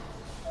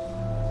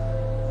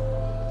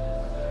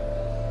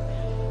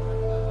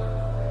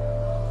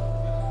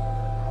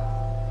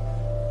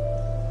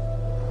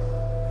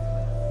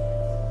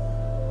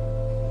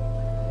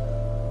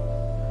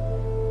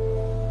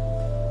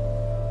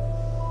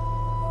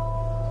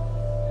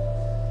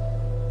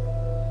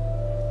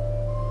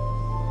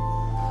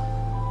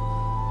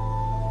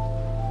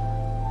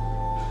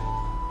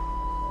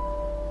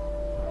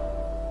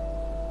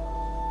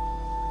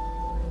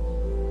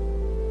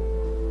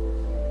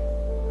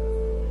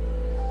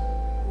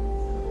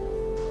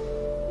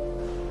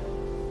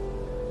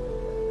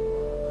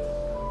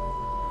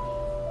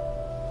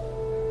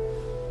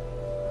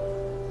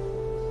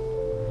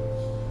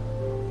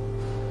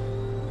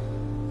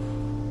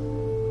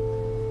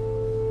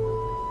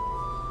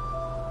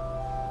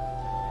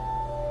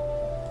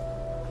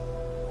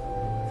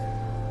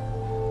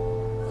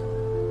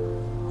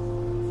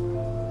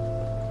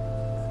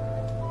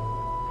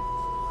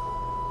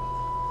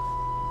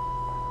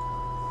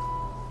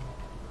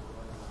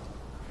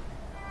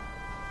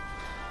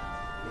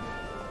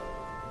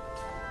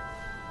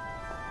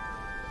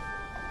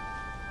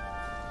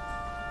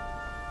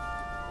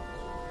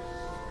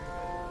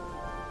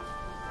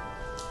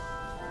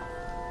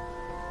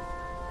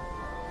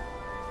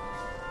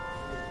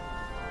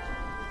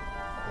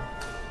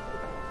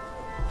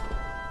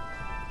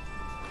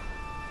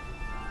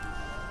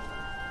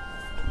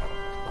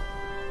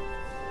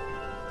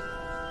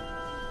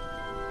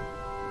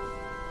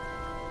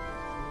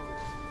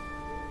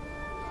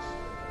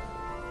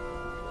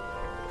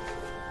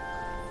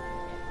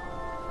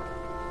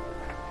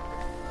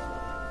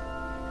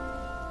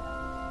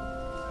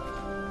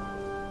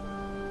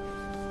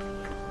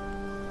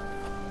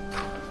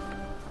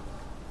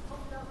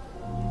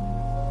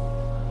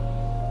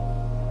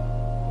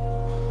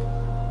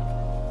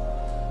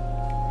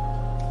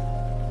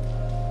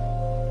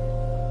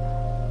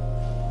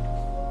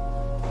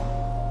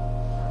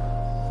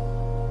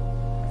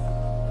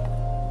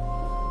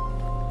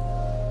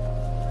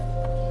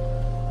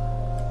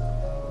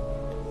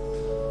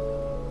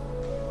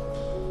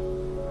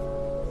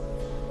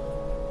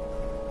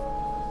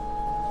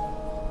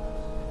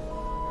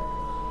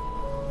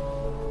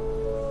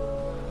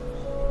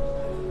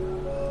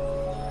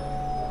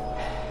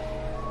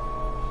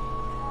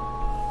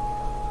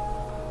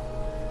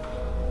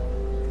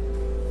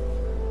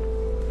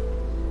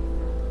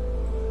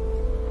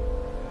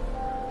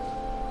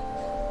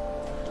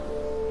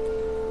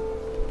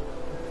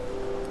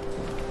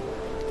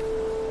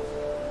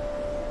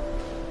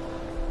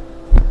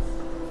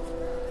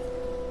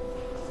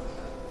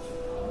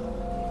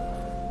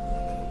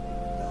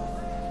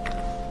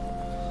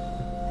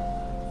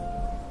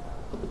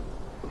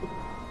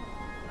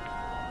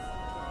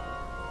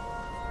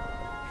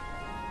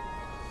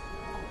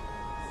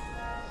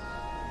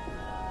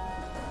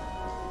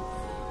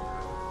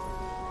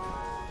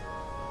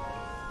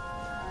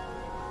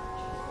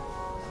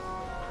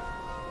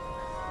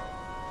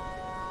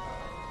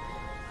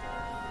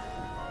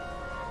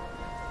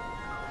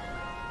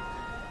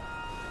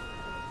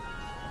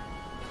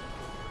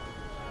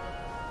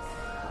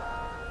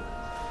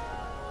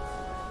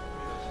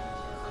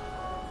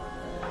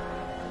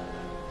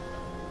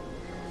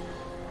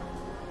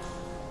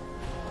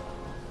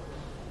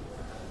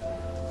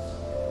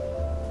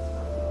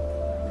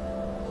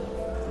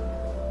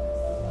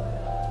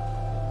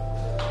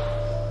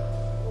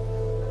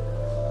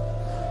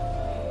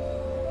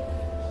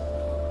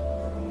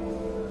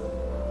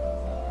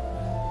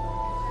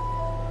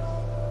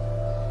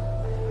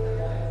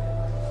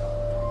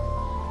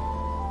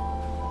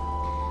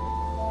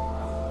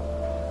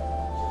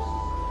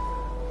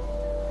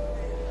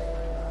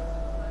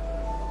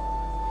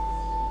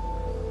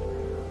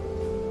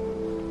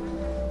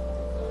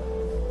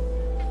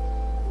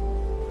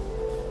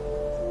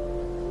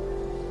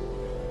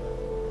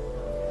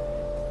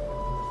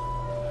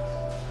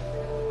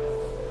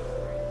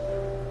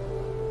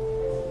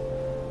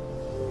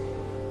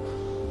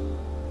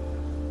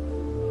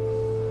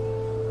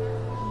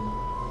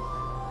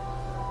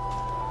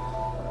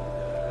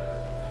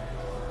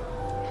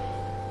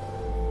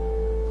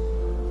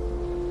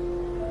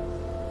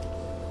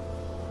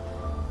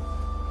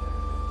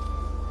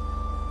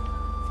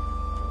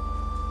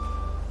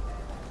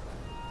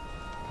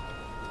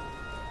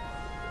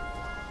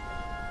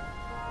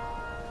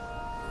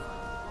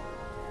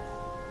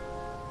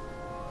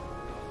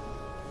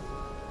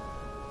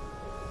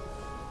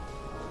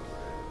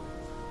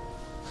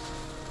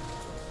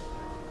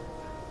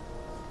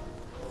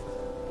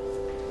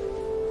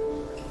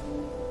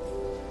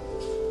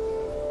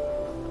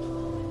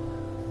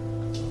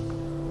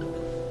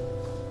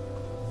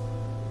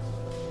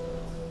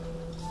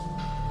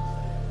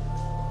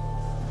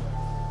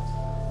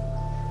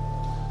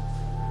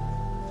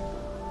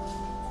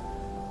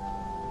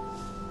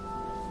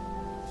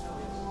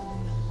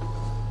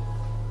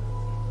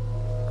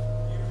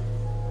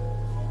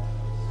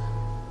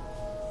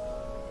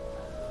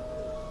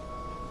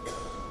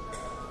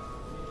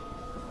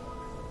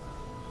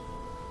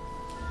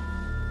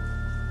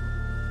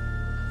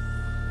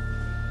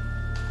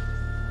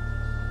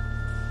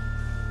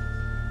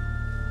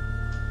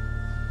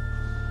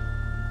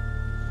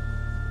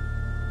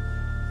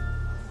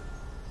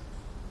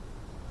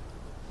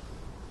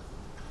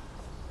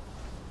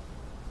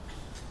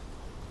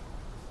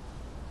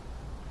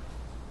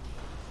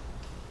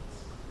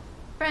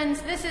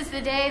Friends, this is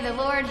the day the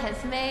Lord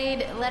has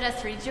made. Let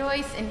us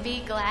rejoice and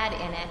be glad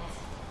in it.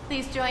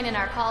 Please join in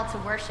our call to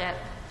worship.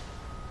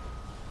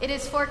 It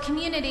is for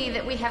community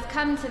that we have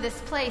come to this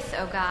place,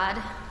 O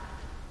God.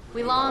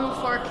 We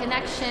long for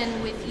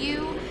connection with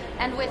you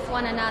and with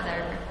one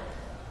another.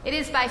 It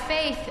is by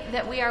faith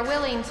that we are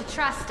willing to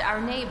trust our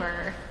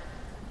neighbor.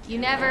 You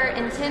never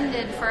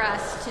intended for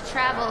us to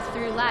travel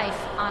through life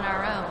on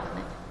our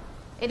own.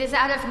 It is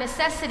out of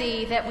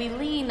necessity that we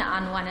lean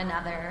on one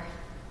another.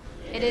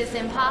 It is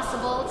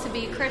impossible to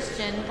be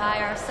Christian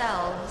by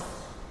ourselves.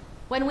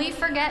 When we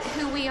forget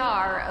who we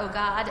are, O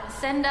God,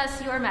 send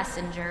us your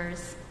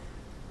messengers.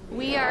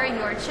 We are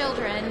your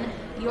children,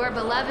 your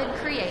beloved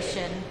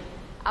creation.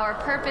 Our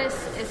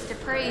purpose is to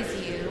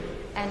praise you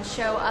and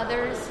show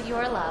others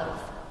your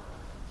love.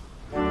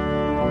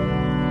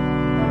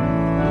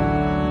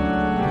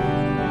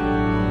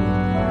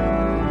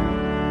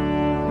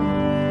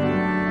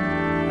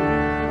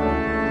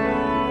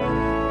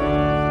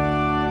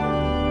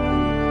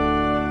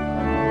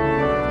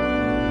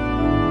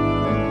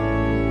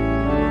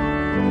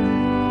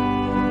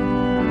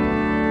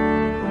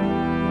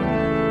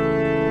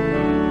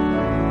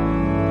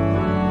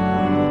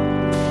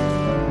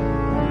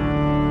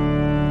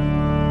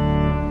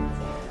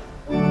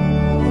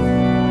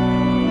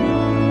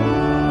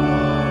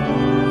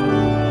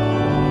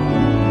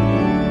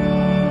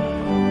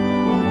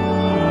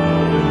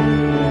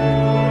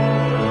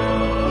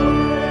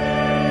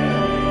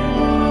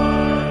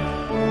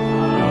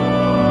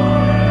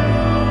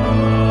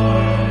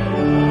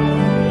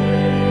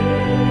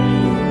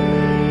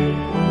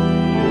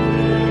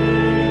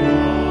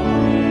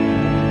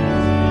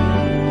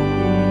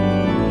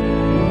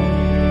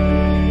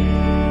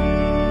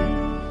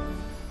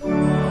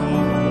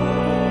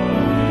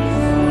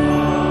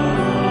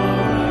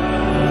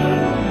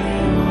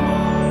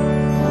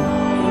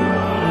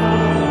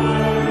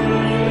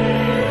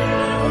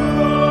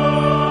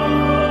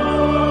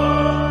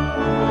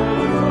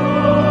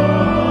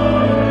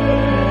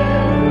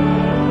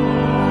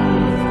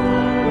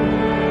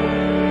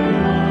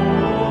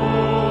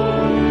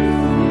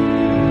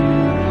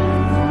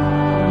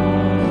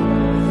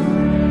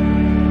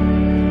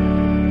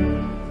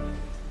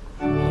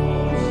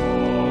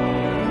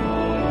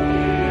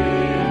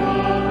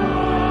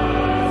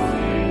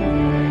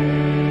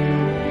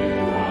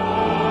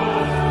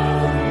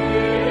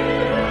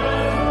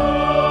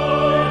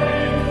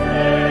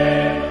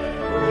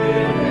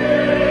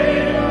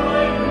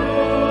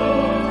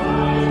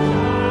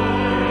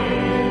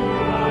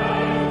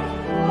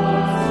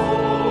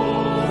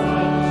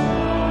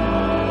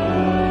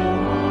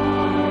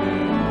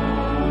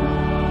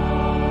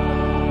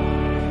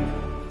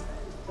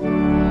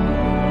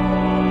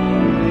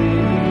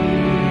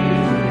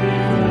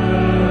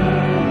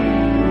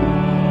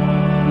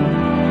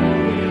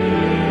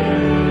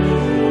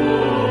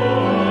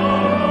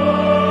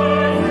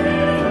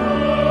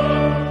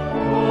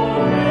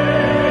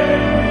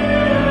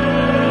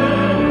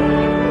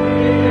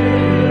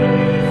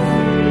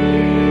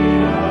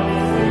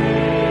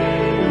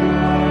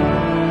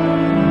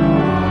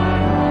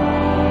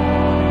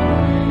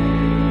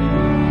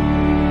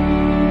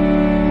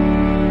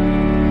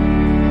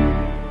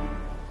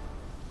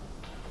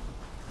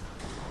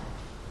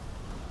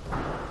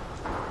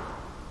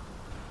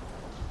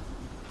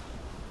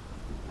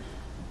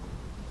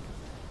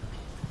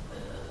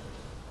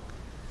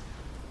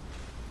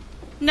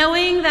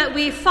 Knowing that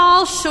we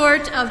fall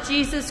short of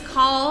Jesus'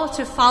 call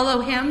to follow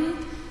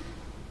him,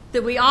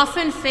 that we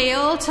often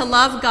fail to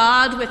love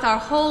God with our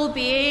whole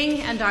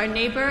being and our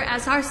neighbor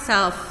as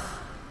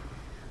ourself,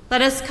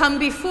 let us come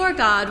before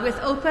God with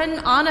open,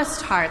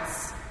 honest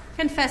hearts,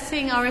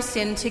 confessing our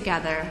sin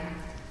together.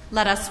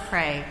 Let us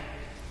pray.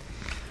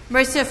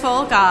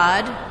 Merciful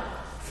God,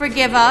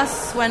 forgive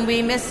us when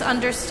we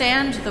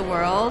misunderstand the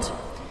world.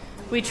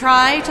 We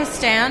try to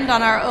stand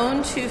on our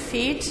own 2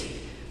 feet,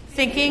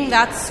 thinking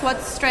that's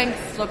what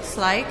strength looks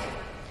like.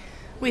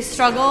 We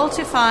struggle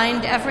to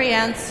find every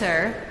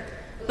answer,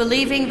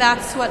 believing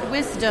that's what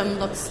wisdom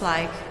looks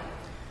like.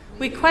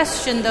 We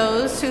question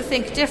those who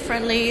think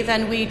differently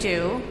than we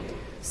do,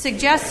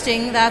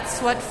 suggesting that's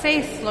what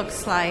faith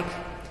looks like.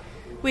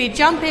 We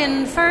jump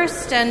in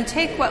first and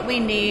take what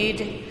we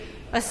need,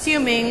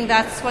 assuming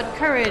that's what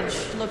courage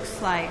looks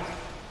like.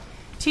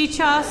 Teach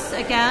us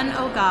again,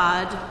 O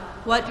God,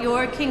 what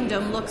your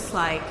kingdom looks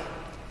like,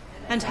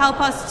 and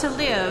help us to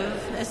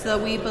live as though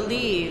we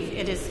believe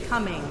it is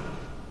coming.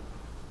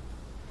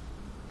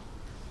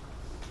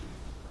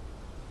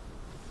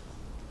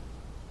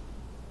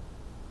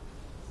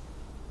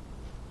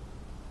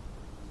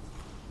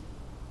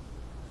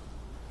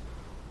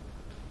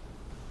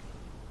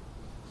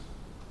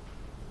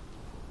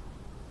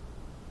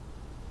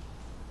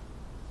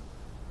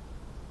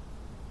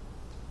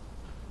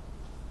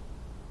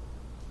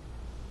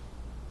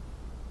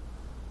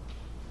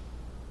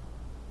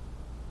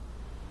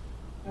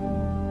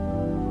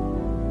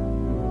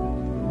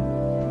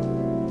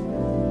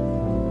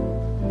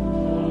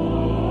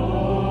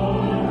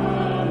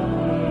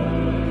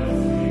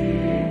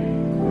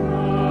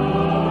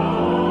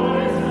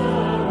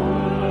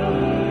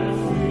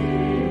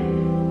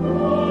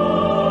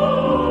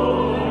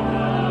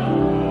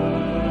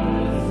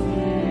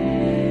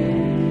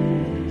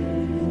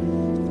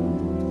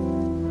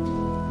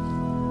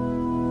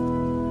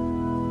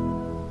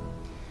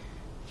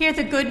 Hear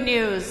the good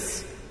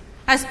news.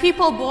 As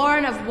people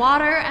born of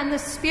water and the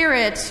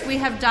Spirit, we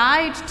have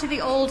died to the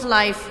old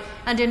life,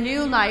 and a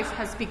new life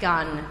has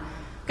begun.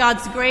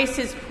 God's grace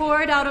is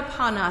poured out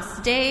upon us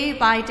day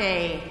by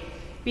day.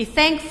 Be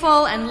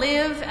thankful and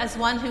live as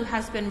one who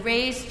has been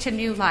raised to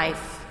new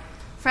life.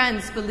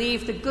 Friends,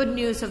 believe the good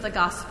news of the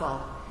gospel.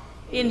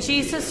 In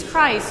Jesus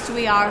Christ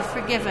we are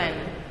forgiven.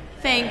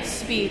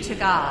 Thanks be to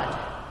God.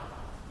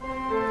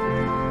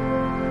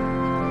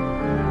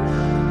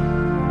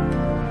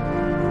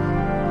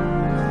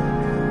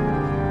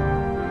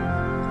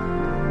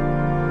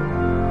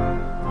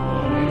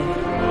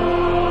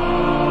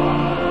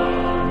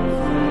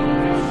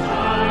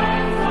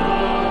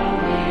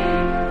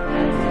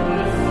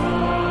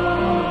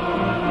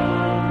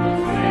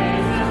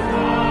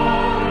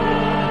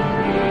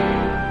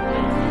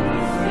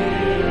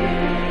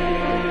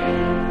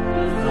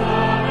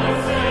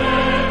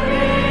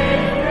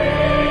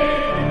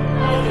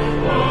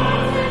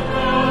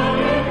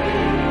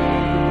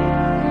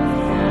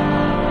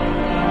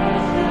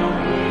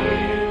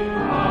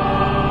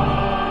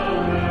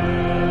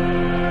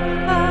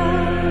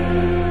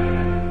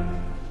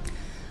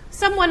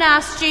 Someone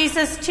asked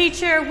Jesus,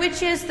 "Teacher,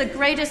 which is the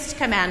greatest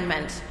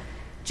commandment?"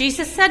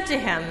 Jesus said to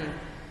him,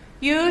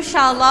 "You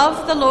shall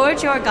love the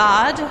Lord your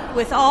God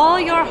with all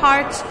your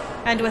heart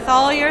and with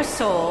all your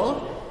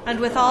soul and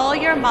with all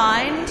your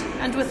mind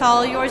and with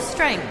all your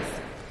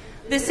strength.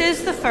 This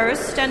is the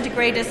first and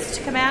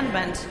greatest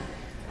commandment.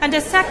 And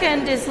a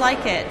second is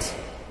like it.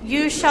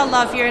 You shall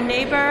love your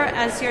neighbor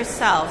as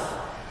yourself.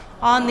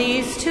 On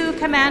these two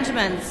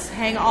commandments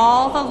hang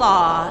all the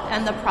law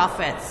and the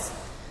prophets."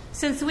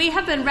 Since we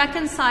have been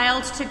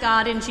reconciled to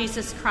God in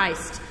Jesus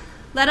Christ,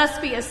 let us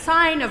be a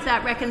sign of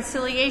that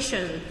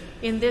reconciliation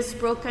in this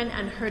broken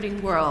and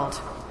hurting world.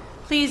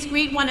 Please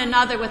greet one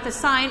another with the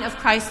sign of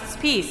Christ's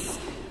peace.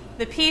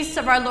 The peace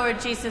of our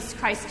Lord Jesus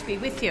Christ be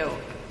with you,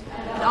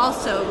 and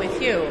also with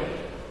you.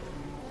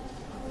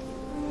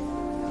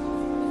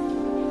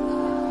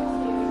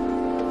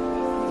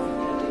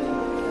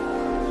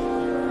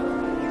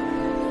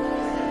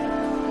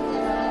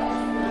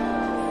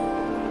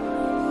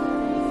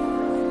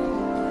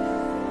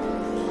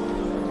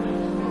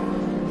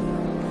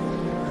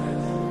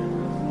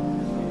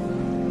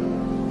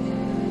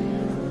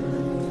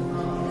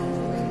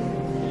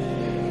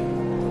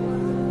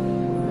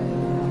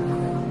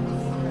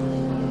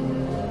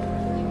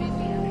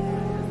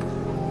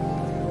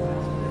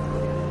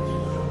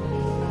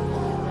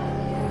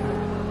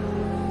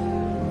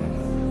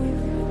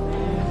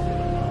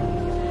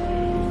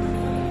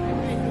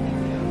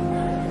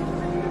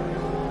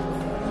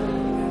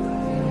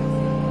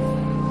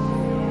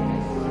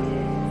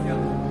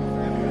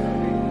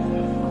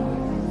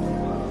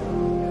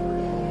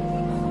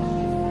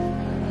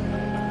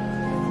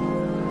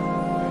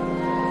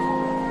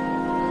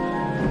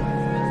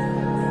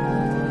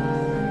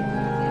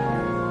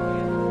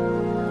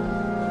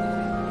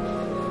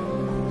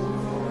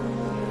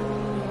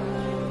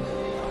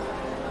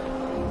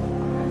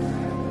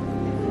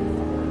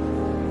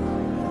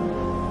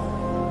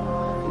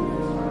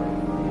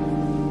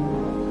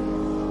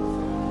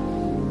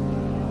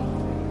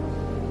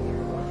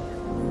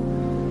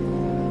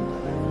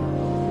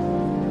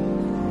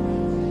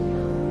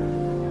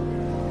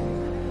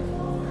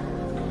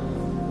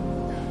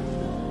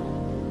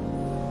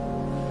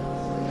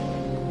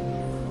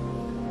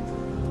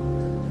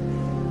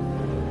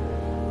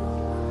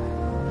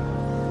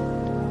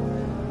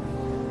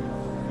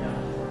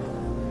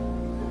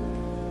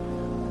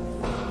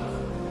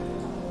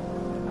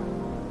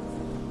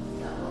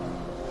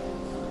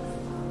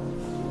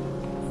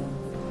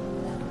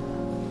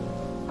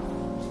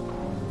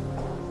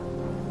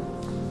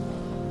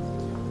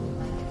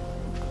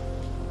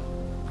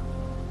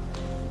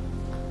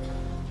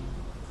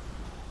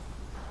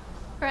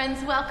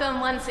 Friends,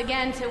 welcome once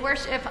again to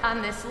worship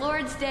on this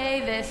Lord's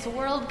Day, this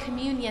World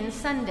Communion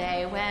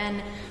Sunday,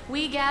 when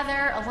we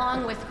gather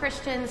along with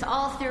Christians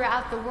all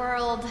throughout the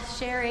world,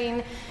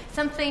 sharing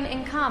something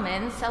in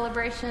common,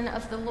 celebration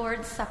of the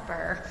Lord's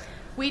Supper.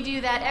 We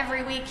do that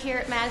every week here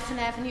at Madison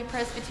Avenue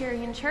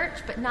Presbyterian Church,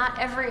 but not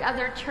every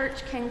other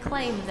church can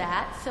claim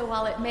that. So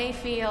while it may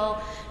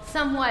feel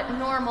somewhat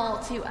normal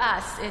to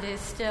us, it is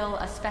still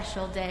a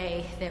special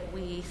day that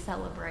we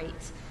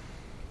celebrate.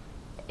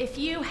 If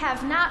you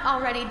have not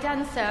already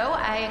done so,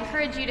 I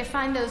encourage you to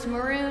find those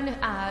maroon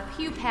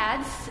pew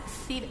pads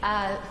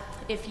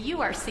if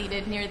you are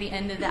seated near the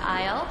end of the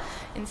aisle,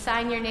 and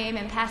sign your name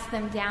and pass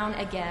them down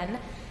again.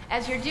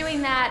 As you're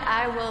doing that,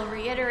 I will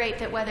reiterate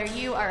that whether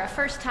you are a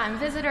first-time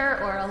visitor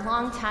or a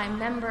long-time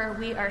member,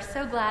 we are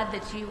so glad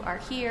that you are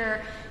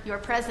here. Your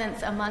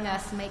presence among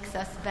us makes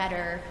us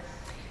better.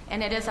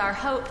 And it is our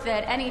hope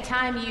that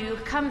anytime you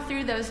come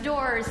through those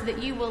doors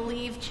that you will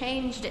leave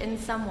changed in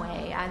some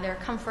way, either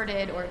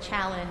comforted or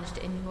challenged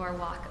in your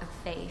walk of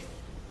faith.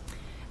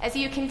 As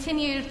you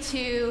continue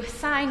to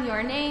sign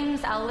your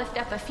names, I'll lift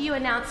up a few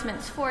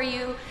announcements for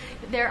you.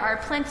 There are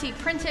plenty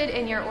printed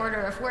in your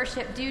order of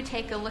worship. Do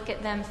take a look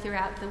at them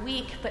throughout the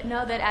week, but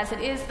know that as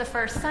it is the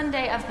first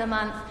Sunday of the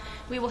month,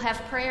 we will have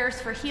prayers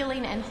for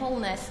healing and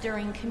wholeness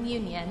during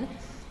communion.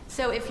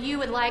 So if you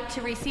would like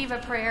to receive a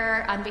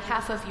prayer on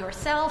behalf of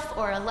yourself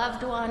or a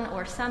loved one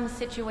or some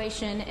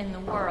situation in the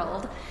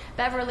world,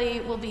 Beverly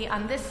will be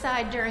on this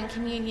side during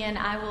communion.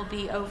 I will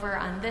be over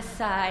on this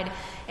side.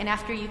 And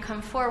after you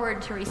come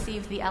forward to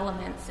receive the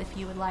elements, if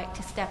you would like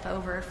to step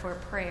over for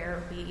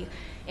prayer, we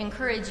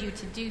encourage you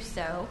to do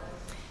so.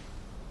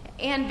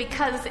 And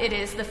because it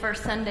is the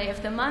first Sunday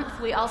of the month,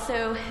 we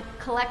also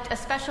collect a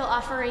special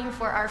offering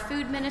for our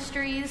food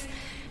ministries.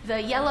 The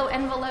yellow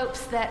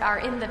envelopes that are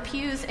in the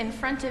pews in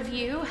front of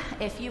you,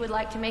 if you would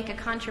like to make a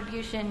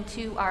contribution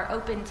to our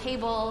open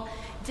table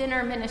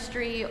dinner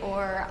ministry,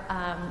 or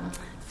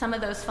some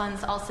of those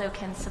funds also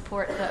can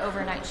support the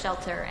overnight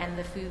shelter and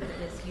the food that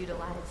is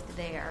utilized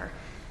there.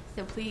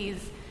 So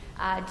please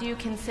do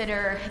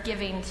consider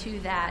giving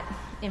to that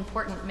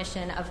important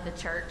mission of the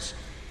church.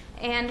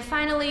 And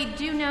finally,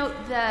 do note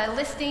the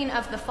listing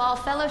of the fall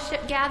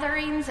fellowship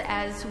gatherings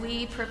as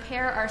we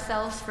prepare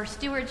ourselves for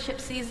stewardship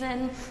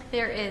season.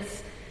 There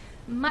is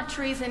much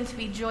reason to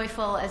be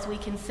joyful as we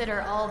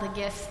consider all the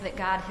gifts that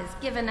God has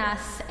given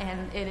us,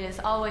 and it is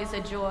always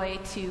a joy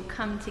to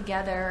come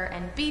together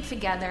and be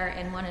together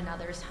in one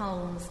another's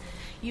homes.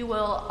 You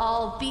will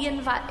all be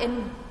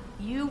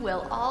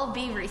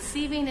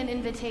receiving an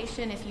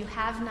invitation if you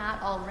have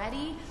not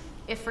already.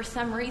 If for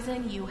some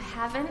reason you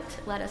haven't,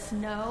 let us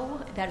know.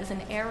 That is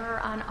an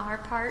error on our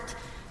part.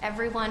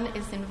 Everyone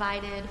is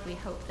invited. We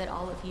hope that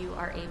all of you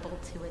are able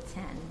to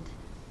attend.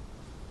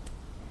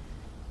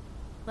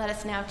 Let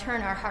us now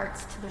turn our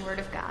hearts to the Word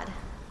of God.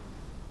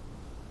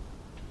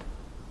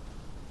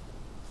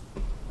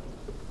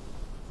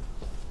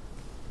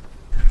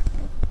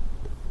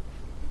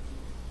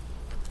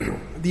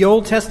 The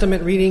Old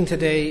Testament reading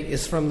today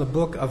is from the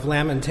book of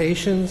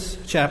Lamentations,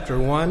 chapter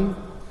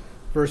 1,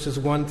 verses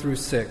 1 through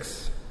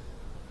 6.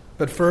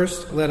 But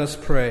first, let us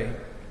pray.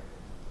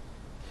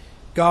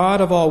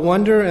 God of all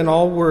wonder and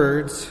all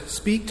words,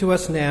 speak to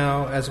us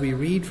now as we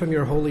read from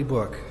your holy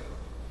book.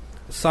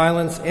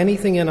 Silence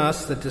anything in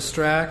us that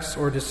distracts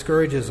or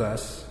discourages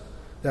us,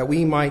 that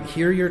we might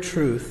hear your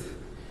truth,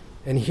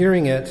 and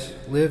hearing it,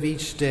 live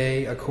each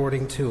day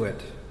according to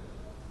it.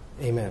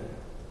 Amen.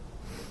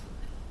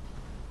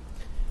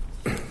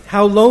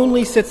 How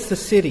lonely sits the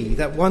city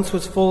that once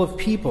was full of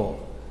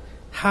people.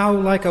 How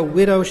like a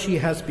widow she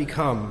has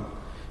become,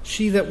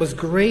 she that was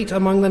great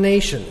among the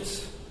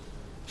nations.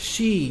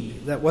 She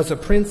that was a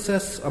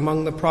princess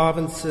among the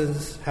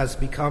provinces has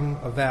become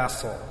a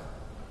vassal.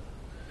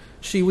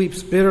 She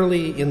weeps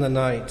bitterly in the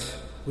night,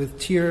 with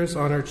tears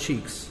on her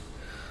cheeks.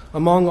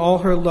 Among all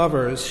her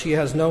lovers she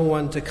has no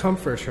one to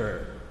comfort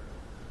her.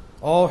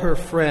 All her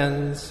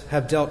friends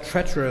have dealt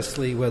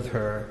treacherously with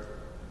her.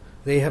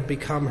 They have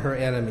become her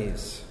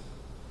enemies.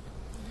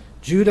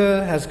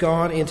 Judah has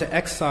gone into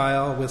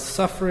exile with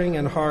suffering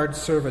and hard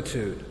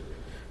servitude.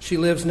 She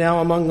lives now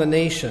among the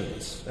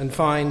nations and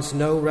finds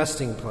no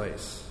resting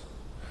place.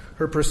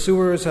 Her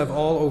pursuers have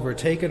all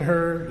overtaken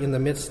her in the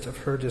midst of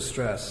her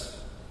distress.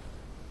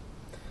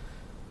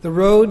 The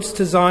roads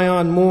to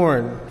Zion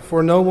mourn,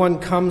 for no one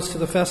comes to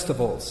the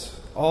festivals.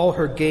 All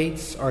her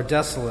gates are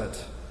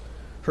desolate.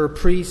 Her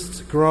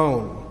priests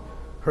groan,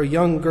 her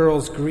young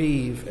girls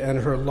grieve, and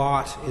her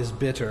lot is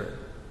bitter.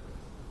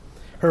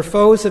 Her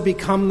foes have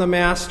become the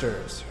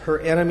masters, her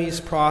enemies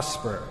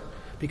prosper,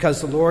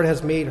 because the Lord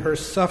has made her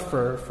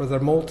suffer for the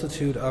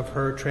multitude of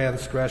her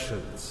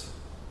transgressions.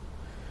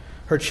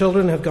 Her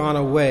children have gone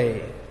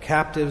away,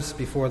 captives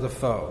before the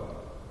foe.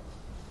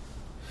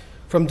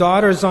 From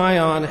daughter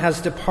Zion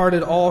has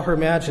departed all her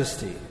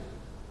majesty.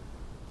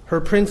 Her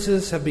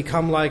princes have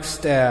become like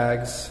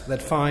stags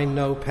that find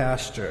no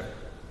pasture.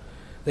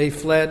 They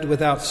fled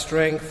without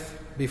strength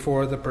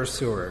before the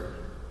pursuer.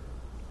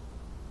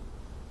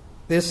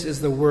 This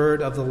is the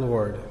word of the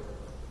Lord.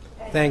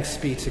 Thanks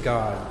be to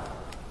God.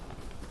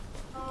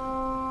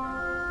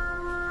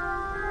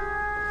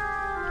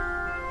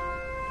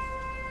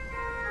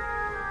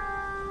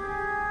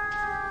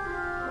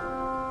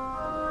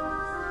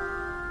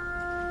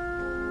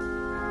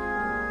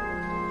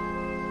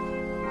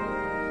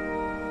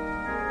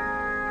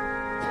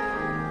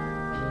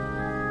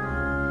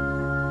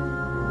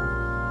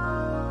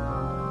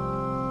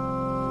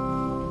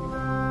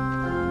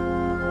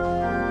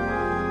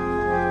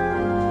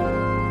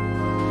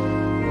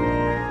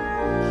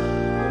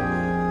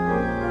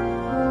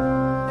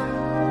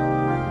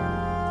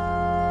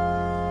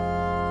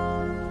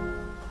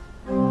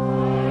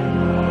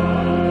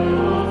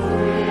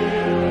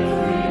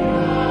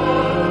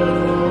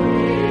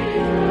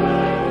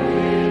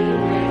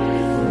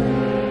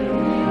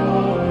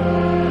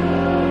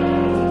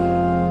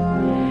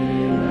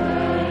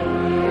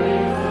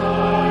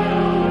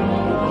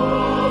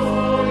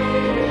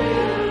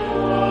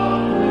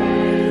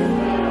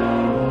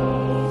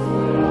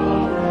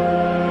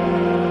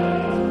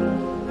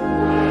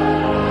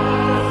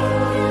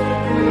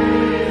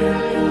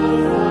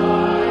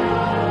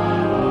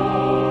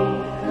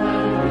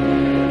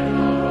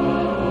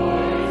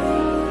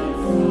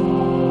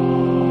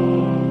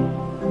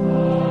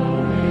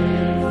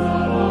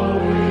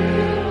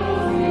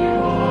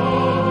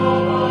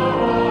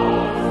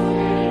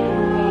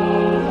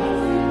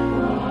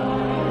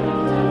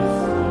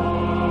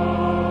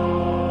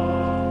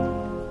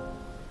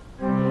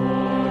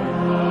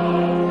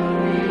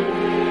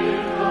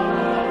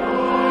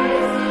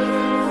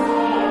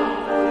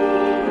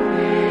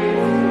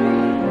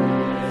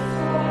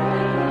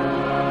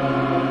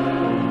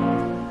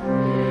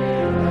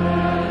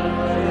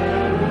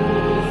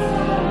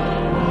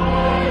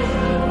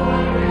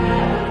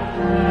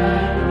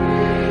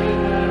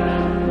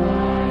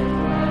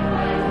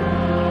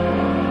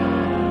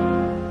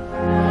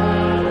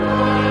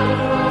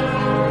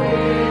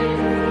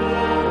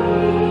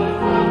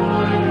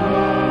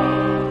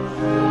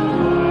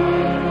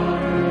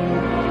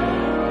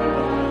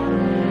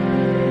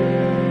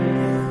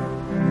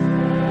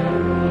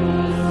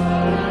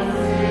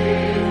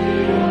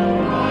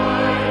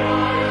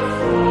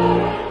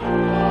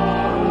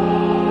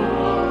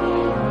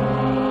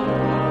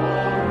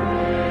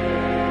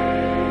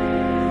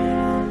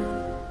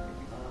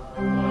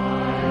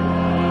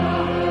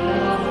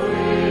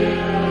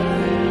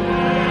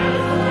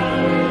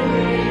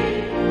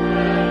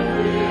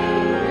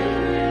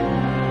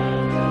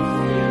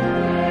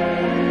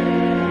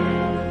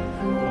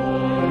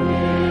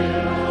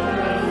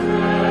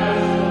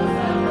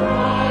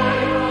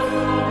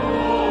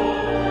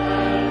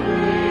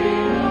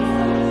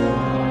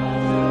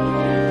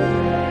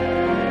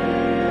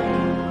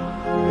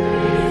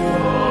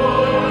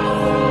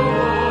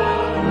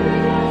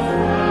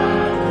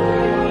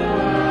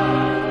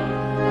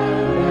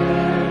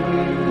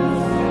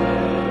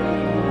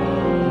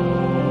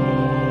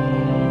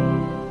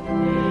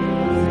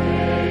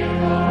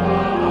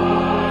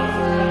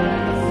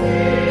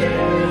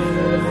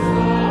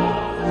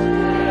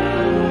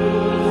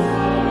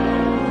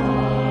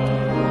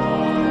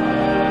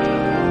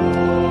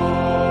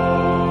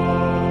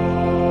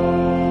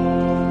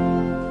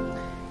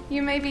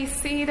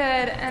 seated,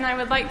 and I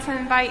would like to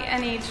invite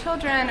any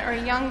children or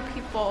young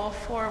people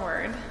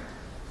forward.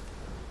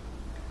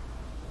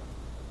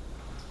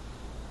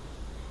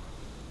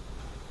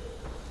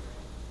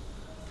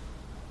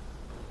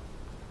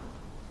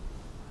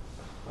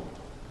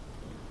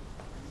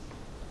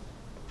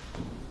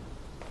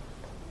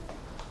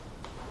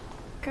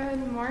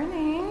 Good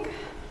morning.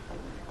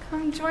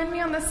 Come join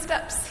me on the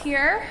steps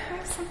here. I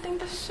have something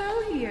to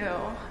show you.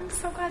 I'm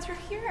so glad you're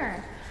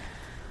here.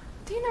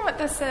 Do you know what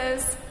this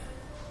is?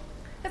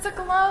 It's a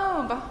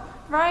globe,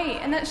 right?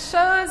 And it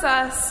shows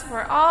us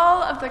where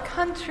all of the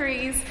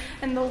countries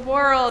in the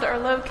world are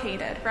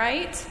located,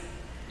 right?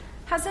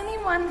 Has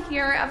anyone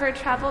here ever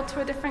traveled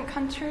to a different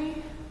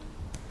country?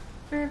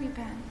 Where have you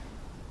been?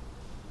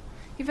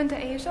 You've been to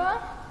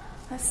Asia?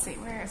 Let's see,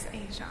 where is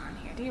Asia on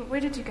here? Where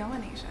did you go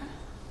in Asia?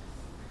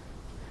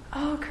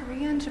 Oh,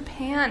 Korea and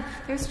Japan.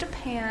 There's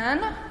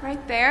Japan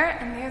right there,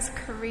 and there's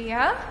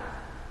Korea.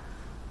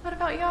 What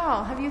about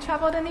y'all? Have you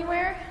traveled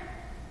anywhere?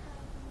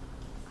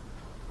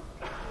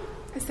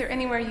 Is there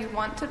anywhere you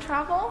want to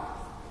travel?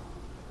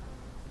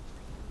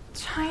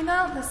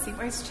 China? Let's see,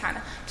 where's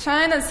China?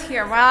 China's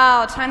here.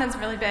 Wow, China's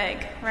really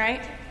big,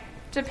 right?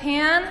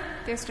 Japan?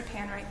 There's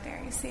Japan right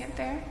there. You see it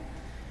there?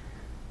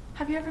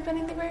 Have you ever been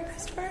anywhere,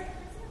 Christopher?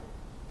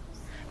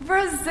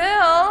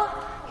 Brazil?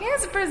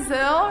 Here's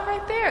Brazil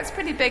right there. It's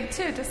pretty big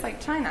too, just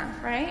like China,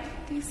 right?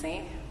 Do you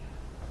see?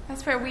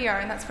 That's where we are,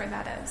 and that's where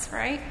that is,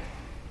 right?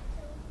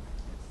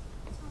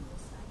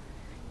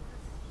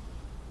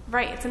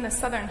 Right, it's in the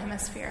southern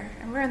hemisphere,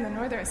 and we're in the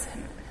northern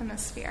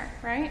hemisphere,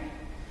 right?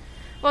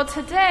 Well,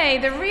 today,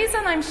 the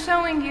reason I'm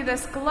showing you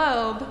this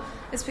globe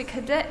is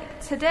because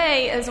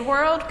today is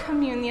World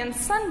Communion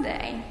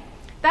Sunday.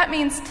 That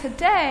means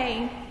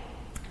today,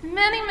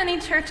 many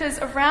churches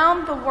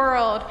around the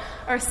world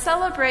are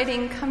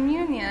celebrating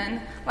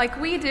communion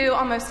like we do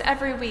almost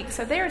every week.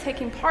 So they are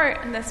taking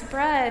part in this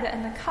bread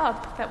and the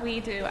cup that we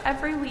do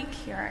every week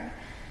here.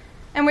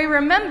 And we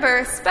remember,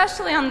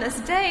 especially on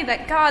this day,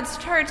 that God's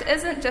church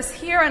isn't just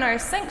here in our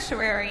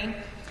sanctuary.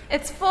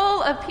 It's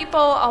full of people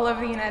all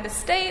over the United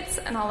States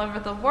and all over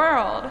the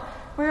world.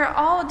 We're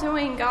all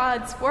doing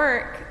God's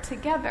work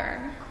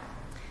together.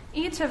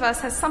 Each of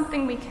us has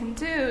something we can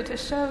do to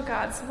show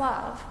God's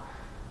love.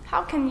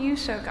 How can you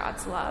show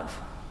God's love?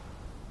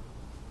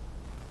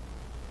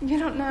 You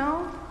don't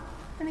know?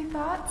 Any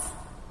thoughts?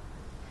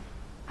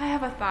 I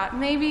have a thought.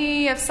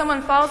 Maybe if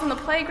someone falls on the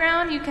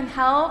playground, you can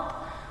help,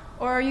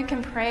 or you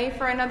can pray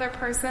for another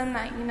person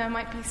that you know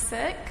might be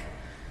sick,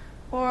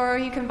 or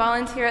you can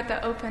volunteer at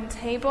the open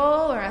table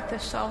or at the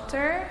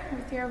shelter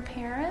with your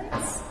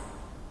parents,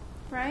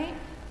 right?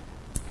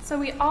 So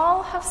we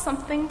all have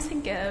something to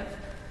give.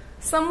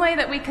 Some way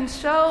that we can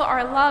show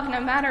our love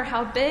no matter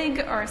how big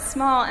or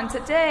small. And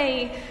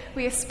today,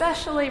 we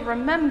especially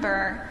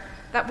remember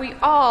that we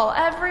all,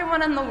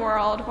 everyone in the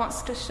world,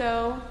 wants to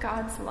show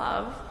God's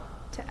love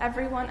to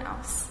everyone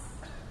else.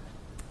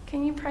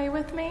 Can you pray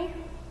with me?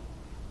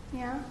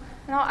 Yeah?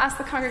 And I'll ask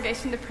the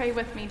congregation to pray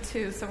with me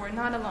too, so we're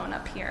not alone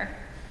up here.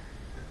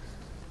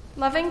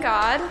 Loving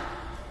God,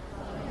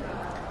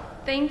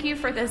 thank you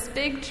for this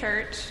big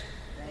church,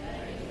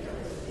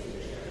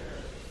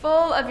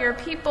 full of your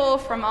people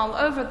from all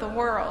over the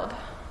world.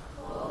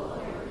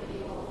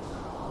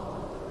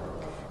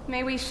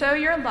 May we show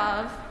your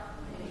love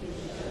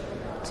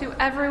to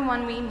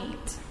everyone we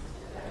meet.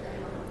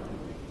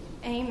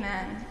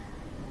 Amen.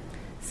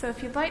 So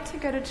if you'd like to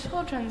go to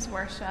children's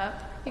worship,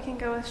 you can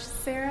go with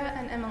Sarah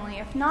and Emily.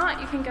 If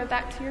not, you can go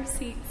back to your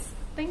seats.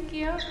 Thank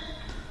you.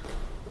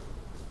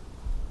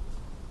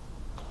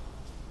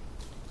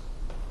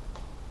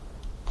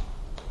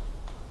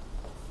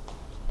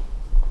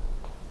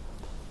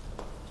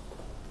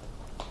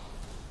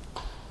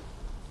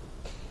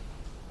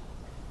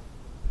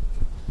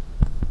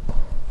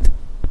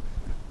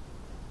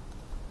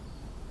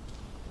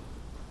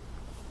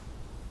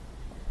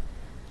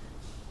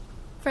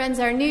 Friends,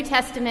 our New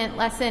Testament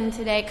lesson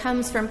today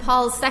comes from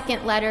Paul's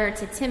second letter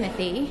to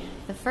Timothy,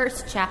 the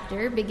first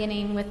chapter,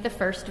 beginning with the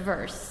first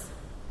verse.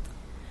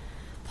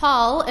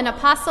 Paul, an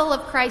apostle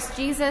of Christ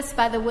Jesus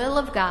by the will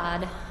of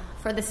God,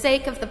 for the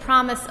sake of the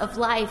promise of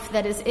life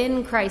that is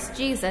in Christ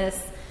Jesus,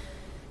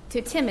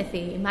 to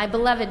Timothy, my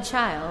beloved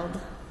child,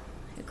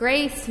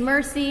 grace,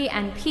 mercy,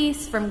 and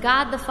peace from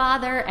God the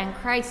Father and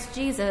Christ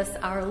Jesus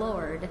our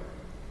Lord.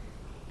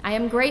 I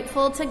am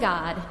grateful to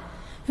God,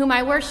 whom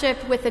I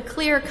worship with a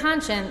clear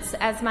conscience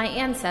as my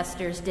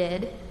ancestors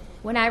did,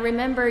 when I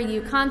remember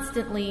you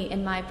constantly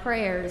in my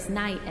prayers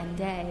night and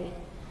day.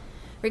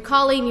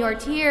 Recalling your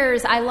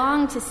tears, I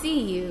long to see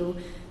you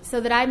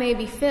so that I may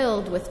be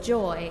filled with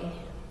joy.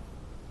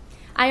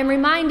 I am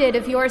reminded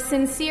of your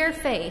sincere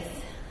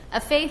faith,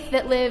 a faith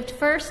that lived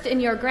first in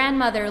your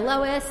grandmother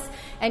Lois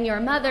and your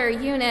mother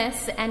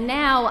Eunice, and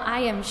now,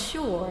 I am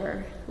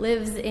sure,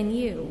 lives in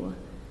you.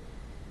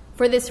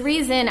 For this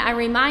reason, I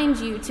remind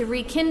you to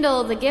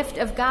rekindle the gift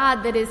of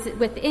God that is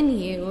within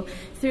you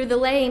through the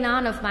laying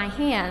on of my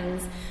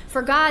hands.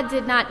 For God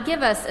did not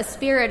give us a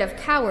spirit of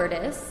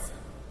cowardice,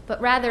 but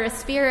rather a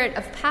spirit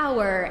of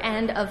power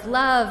and of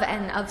love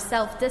and of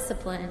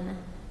self-discipline.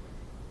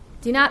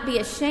 Do not be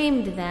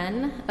ashamed,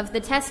 then, of the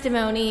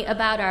testimony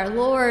about our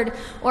Lord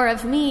or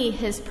of me,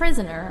 his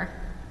prisoner,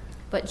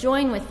 but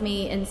join with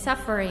me in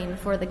suffering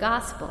for the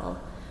gospel,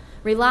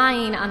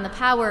 relying on the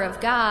power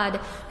of God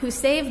who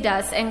saved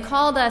us and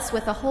called us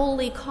with a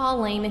holy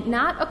calling,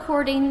 not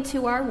according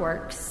to our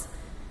works,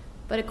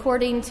 but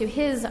according to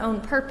his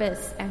own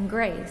purpose and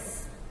grace.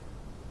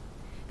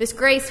 This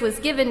grace was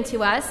given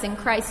to us in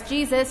Christ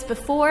Jesus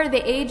before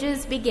the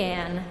ages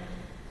began,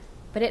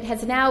 but it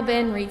has now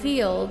been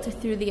revealed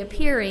through the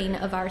appearing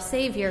of our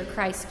Savior,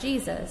 Christ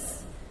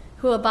Jesus,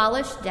 who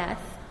abolished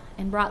death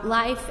and brought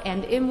life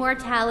and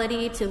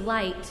immortality to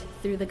light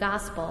through the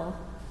gospel.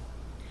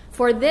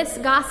 For this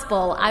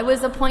gospel I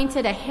was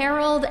appointed a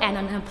herald and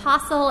an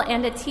apostle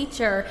and a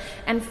teacher,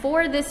 and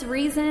for this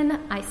reason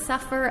I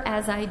suffer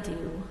as I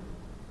do.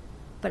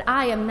 But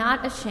I am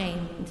not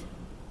ashamed,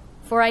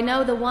 for I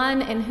know the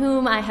one in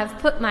whom I have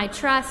put my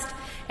trust,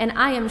 and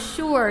I am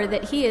sure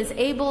that he is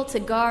able to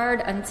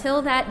guard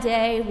until that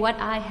day what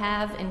I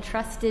have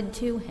entrusted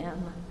to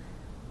him.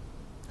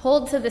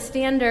 Hold to the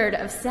standard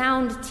of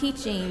sound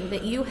teaching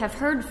that you have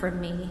heard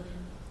from me,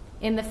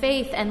 in the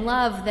faith and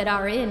love that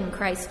are in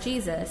Christ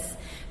Jesus.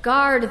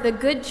 Guard the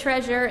good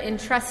treasure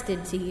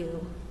entrusted to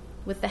you,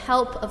 with the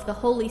help of the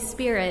Holy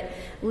Spirit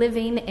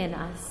living in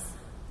us.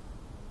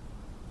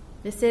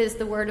 This is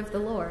the word of the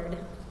Lord.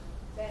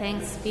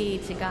 Thanks be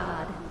to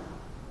God.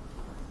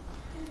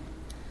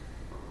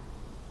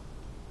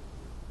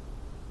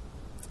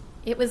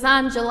 It was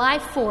on July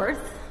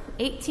 4th,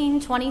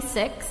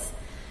 1826,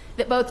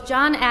 that both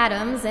John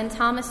Adams and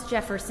Thomas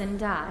Jefferson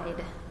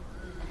died.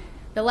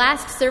 The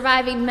last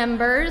surviving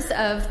members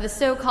of the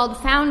so-called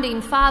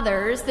Founding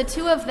Fathers, the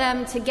two of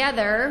them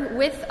together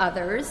with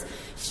others,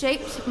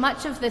 shaped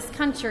much of this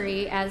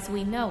country as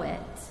we know it.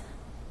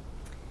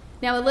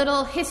 Now, a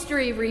little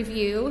history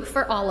review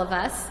for all of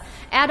us.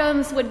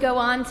 Adams would go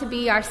on to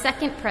be our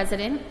second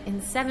president in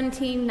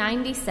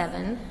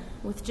 1797,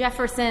 with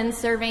Jefferson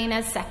serving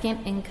as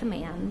second in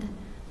command.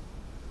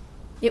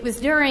 It was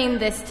during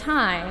this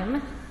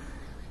time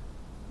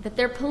that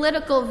their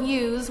political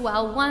views,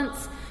 while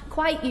once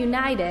quite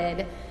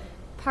united,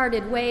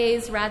 parted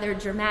ways rather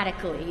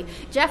dramatically.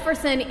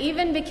 Jefferson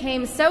even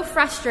became so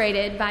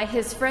frustrated by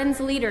his friend's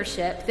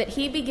leadership that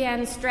he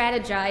began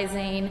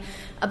strategizing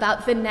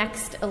about the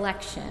next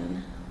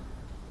election.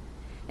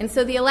 And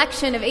so the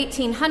election of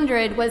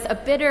 1800 was a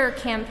bitter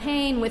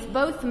campaign, with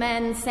both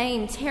men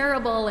saying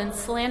terrible and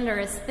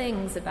slanderous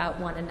things about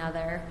one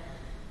another.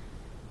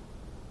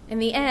 In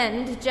the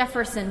end,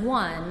 Jefferson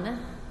won,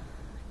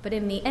 but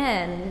in the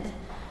end,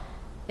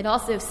 it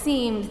also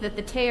seemed that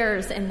the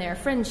tears in their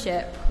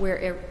friendship were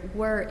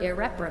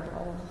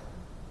irreparable.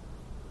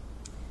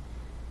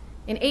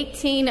 In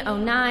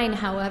 1809,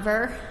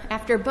 however,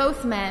 after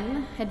both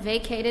men had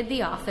vacated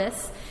the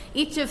office,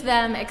 each of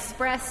them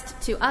expressed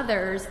to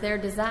others their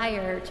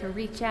desire to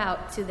reach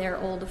out to their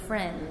old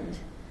friend.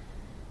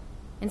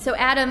 And so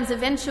Adams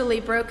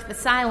eventually broke the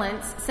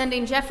silence,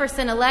 sending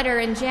Jefferson a letter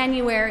in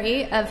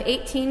January of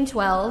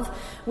 1812,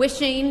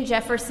 wishing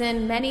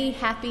Jefferson many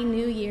happy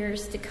New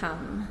Years to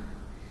come.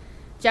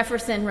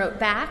 Jefferson wrote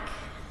back,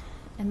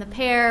 and the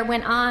pair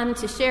went on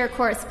to share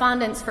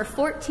correspondence for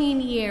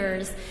 14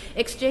 years,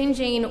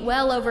 exchanging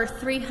well over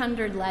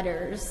 300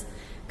 letters,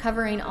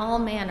 covering all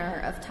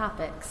manner of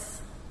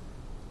topics.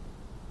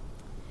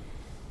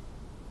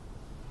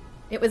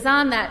 It was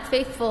on that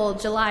faithful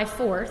July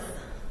 4th,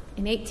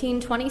 in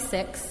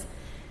 1826,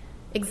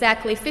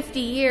 exactly 50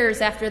 years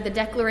after the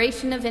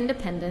Declaration of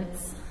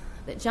Independence,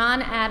 that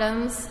John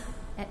Adams,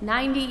 at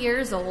 90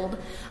 years old,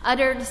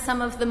 uttered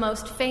some of the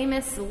most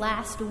famous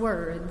last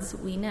words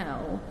we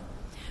know.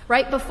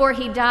 Right before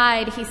he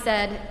died, he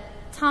said,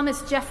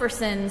 "Thomas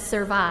Jefferson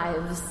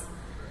survives."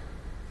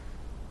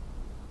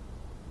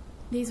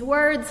 These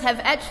words have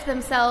etched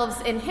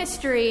themselves in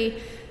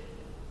history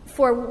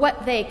for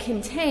what they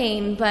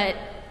contain, but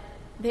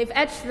they've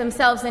etched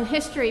themselves in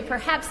history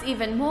perhaps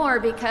even more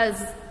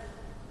because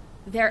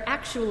they're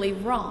actually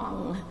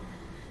wrong.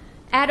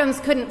 Adams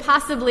couldn't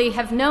possibly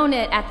have known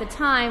it at the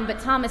time, but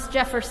Thomas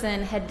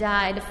Jefferson had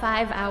died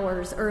 5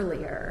 hours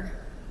earlier.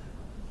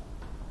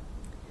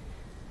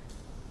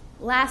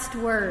 Last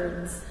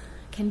words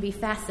can be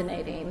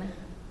fascinating.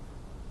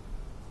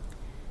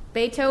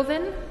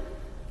 Beethoven,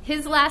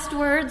 his last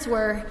words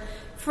were,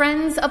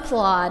 "Friends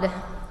applaud,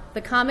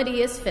 the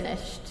comedy is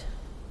finished."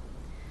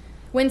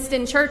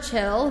 Winston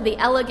Churchill, the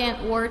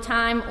elegant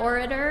wartime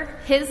orator,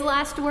 his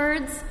last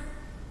words,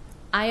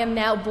 "I am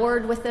now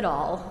bored with it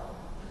all."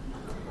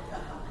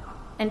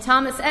 And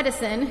Thomas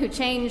Edison, who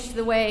changed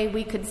the way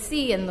we could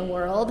see in the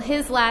world,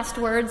 his last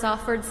words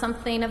offered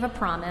something of a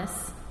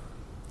promise.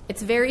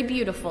 "It's very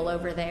beautiful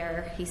over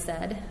there," he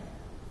said.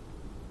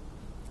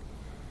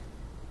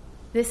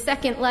 This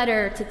second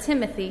letter to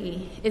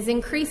Timothy is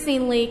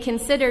increasingly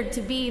considered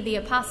to be the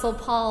Apostle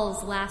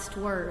Paul's last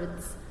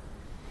words.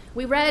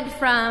 We read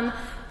from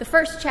the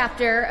first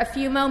chapter a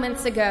few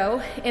moments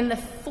ago. In the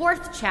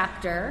fourth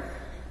chapter,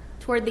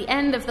 Toward the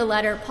end of the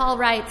letter, Paul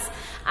writes,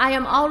 "I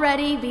am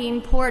already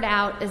being poured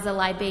out as a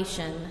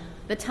libation.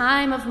 The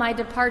time of my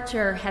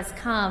departure has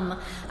come.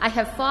 I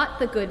have fought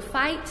the good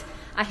fight.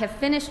 I have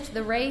finished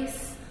the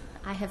race.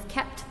 I have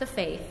kept the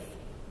faith."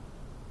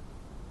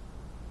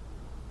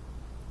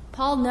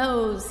 Paul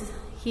knows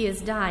he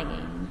is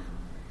dying,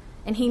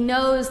 and he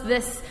knows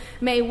this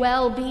may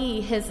well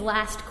be his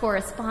last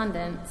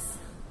correspondence.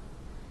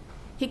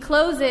 He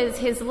closes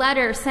his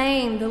letter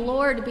saying, "The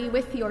Lord be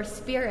with your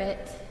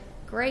spirit.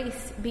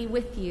 Grace be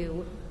with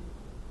you."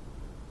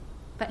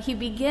 But he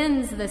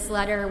begins this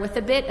letter with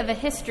a bit of a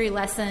history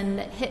lesson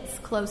that hits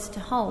close to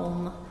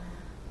home.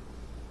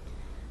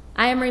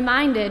 "I am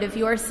reminded of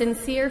your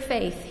sincere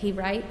faith," he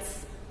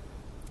writes,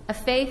 "a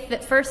faith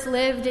that first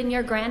lived in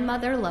your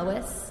grandmother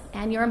Lois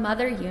and your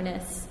mother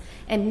Eunice,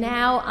 and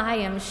now I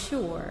am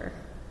sure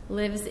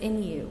lives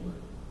in you."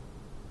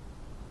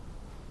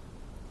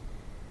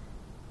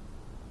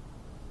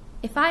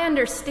 If I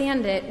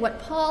understand it,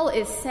 what Paul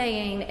is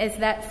saying is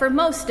that for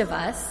most of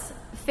us,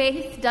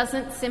 faith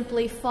doesn't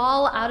simply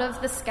fall out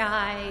of the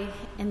sky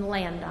and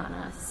land on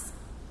us.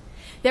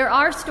 There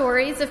are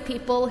stories of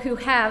people who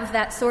have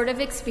that sort of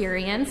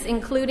experience,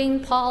 including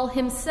Paul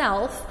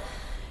himself,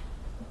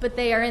 but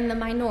they are in the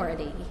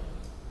minority.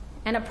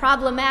 And a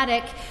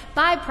problematic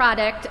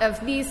byproduct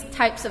of these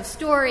types of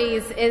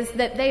stories is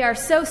that they are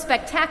so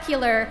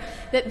spectacular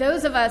that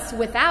those of us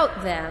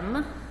without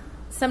them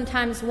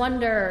sometimes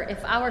wonder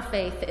if our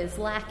faith is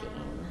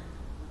lacking.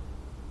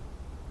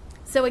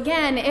 So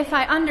again, if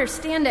I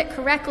understand it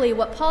correctly,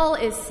 what Paul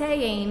is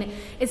saying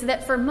is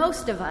that for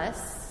most of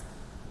us,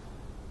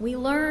 we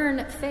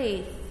learn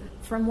faith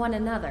from one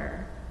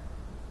another.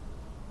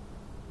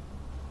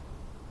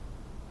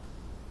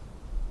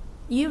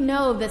 You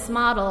know this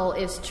model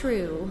is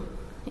true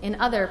in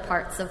other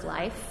parts of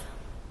life.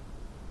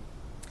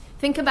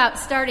 Think about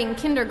starting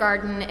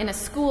kindergarten in a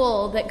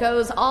school that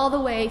goes all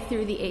the way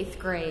through the 8th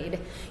grade.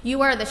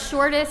 You are the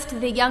shortest,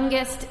 the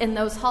youngest, and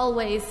those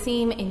hallways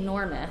seem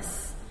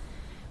enormous.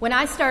 When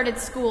I started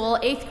school,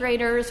 8th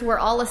graders were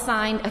all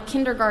assigned a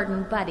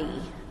kindergarten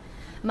buddy.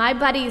 My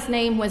buddy's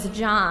name was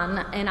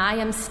John, and I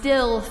am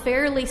still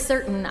fairly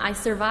certain I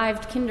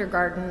survived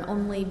kindergarten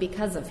only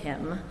because of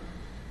him.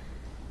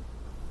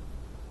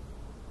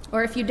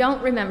 Or if you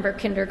don't remember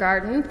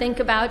kindergarten, think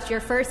about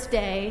your first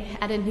day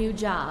at a new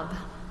job.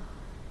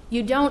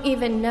 You don't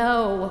even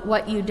know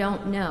what you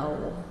don't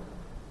know.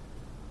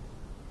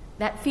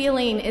 That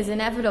feeling is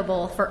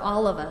inevitable for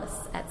all of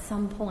us at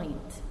some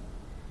point.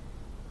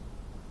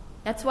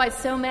 That's why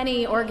so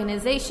many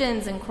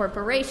organizations and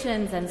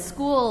corporations and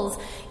schools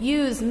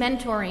use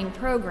mentoring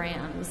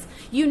programs.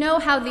 You know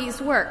how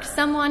these work.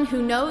 Someone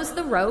who knows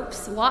the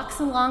ropes walks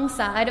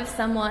alongside of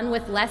someone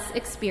with less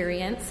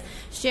experience,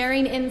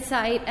 sharing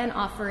insight and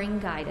offering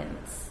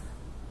guidance.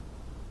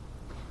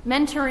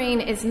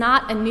 Mentoring is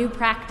not a new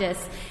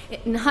practice,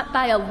 not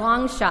by a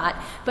long shot,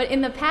 but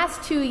in the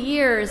past 2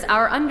 years,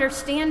 our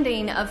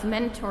understanding of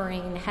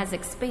mentoring has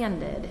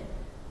expanded.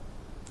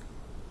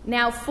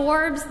 Now,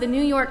 Forbes, the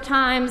New York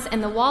Times,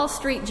 and the Wall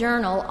Street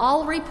Journal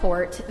all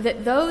report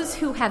that those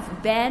who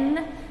have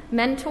been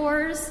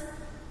mentors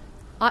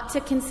ought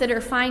to consider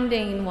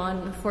finding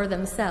one for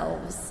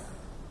themselves.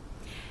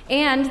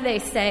 And they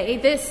say,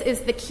 this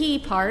is the key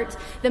part,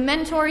 the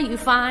mentor you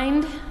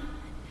find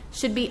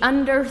should be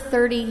under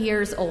 30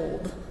 years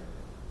old.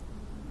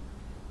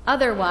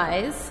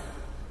 Otherwise,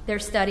 their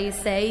studies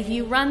say,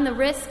 you run the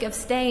risk of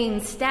staying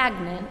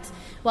stagnant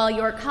while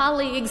your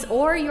colleagues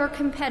or your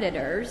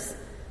competitors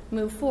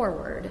move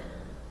forward.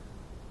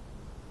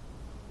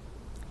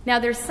 Now,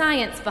 there's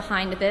science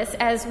behind this.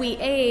 As we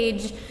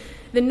age,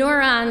 the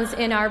neurons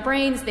in our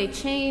brains, they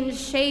change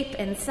shape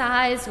and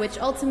size, which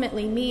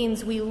ultimately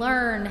means we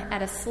learn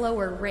at a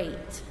slower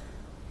rate.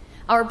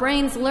 Our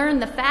brains learn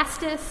the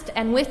fastest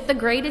and with the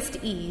greatest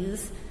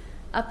ease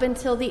up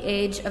until the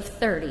age of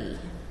 30.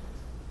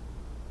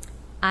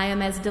 I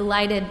am as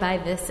delighted by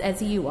this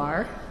as you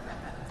are.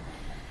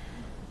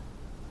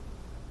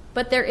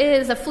 But there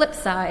is a flip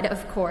side,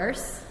 of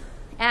course.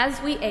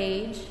 As we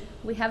age,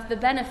 we have the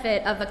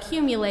benefit of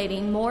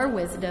accumulating more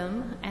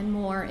wisdom and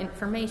more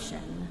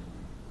information.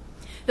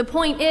 The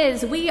point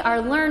is, we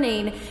are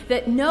learning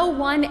that no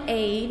one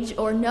age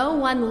or no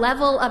one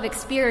level of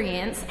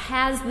experience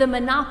has the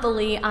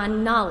monopoly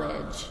on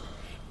knowledge.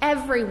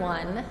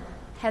 Everyone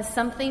has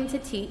something to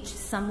teach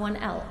someone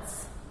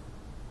else.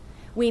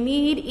 We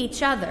need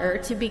each other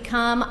to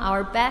become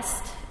our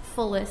best,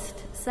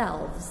 fullest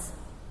selves.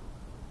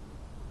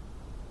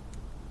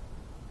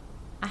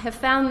 I have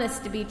found this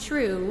to be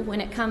true when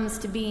it comes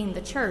to being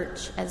the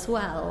church as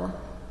well.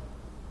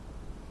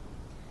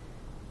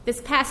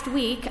 This past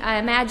week, I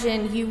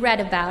imagine you read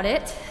about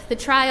it. The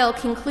trial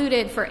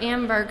concluded for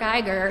Amber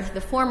Geiger,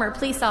 the former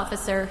police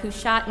officer who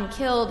shot and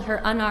killed her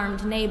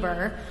unarmed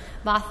neighbor,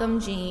 Botham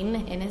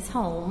Jean, in his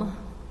home.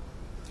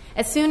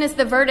 As soon as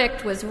the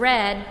verdict was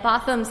read,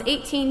 Botham's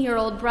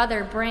 18-year-old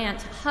brother,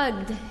 Brant,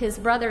 hugged his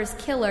brother's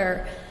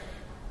killer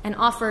and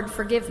offered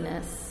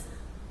forgiveness.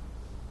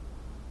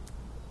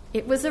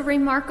 It was a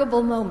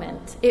remarkable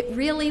moment. It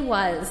really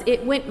was.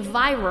 It went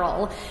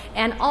viral,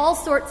 and all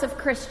sorts of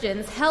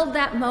Christians held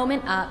that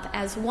moment up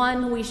as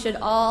one we should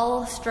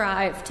all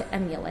strive to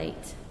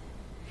emulate.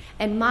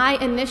 And my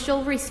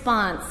initial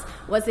response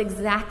was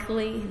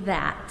exactly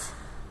that.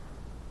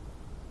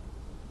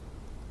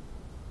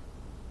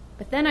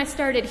 But then I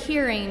started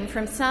hearing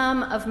from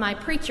some of my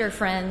preacher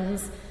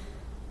friends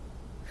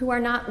who are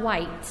not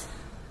white.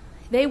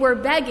 They were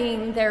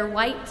begging their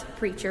white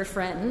preacher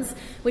friends,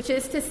 which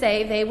is to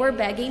say they were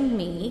begging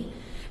me,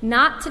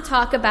 not to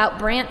talk about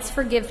Brant's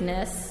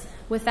forgiveness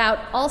without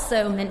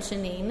also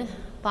mentioning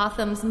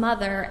Botham's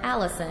mother,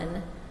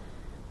 Allison,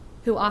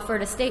 who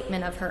offered a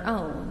statement of her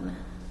own.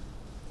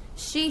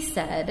 She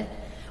said,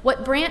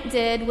 "What Brant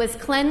did was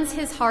cleanse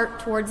his heart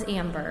towards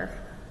Amber.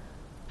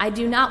 I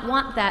do not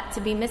want that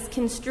to be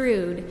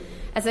misconstrued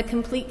as a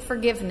complete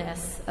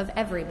forgiveness of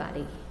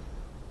everybody."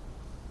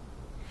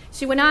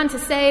 She went on to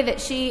say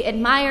that she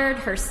admired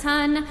her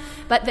son,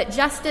 but that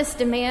justice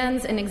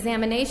demands an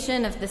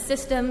examination of the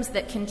systems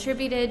that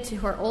contributed to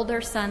her older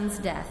son's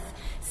death,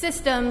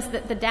 systems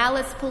that the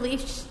Dallas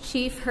police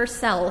chief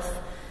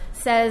herself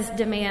says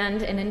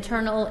demand an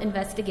internal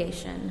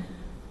investigation.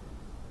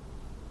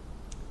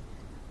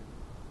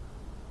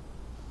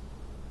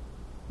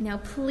 Now,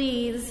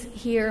 please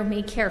hear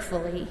me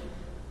carefully.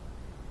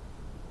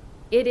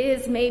 It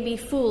is maybe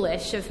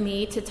foolish of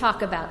me to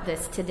talk about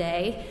this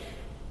today,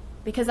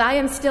 because I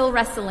am still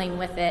wrestling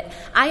with it.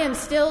 I am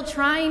still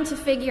trying to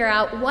figure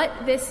out what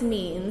this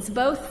means,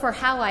 both for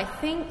how I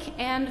think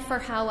and for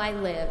how I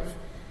live.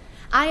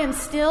 I am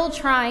still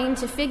trying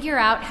to figure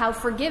out how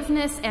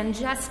forgiveness and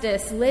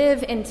justice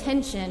live in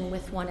tension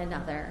with one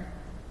another.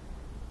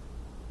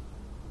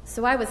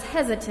 So I was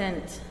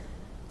hesitant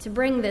to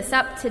bring this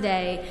up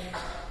today,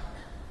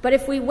 but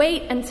if we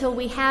wait until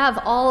we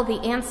have all the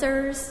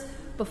answers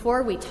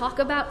before we talk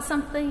about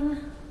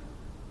something,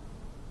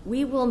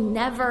 we will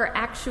never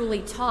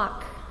actually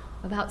talk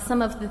about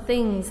some of the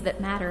things that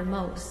matter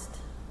most.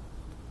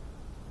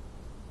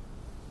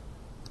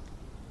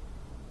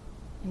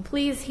 And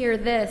please hear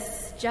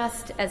this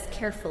just as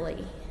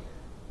carefully.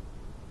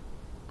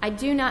 I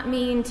do not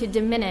mean to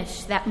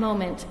diminish that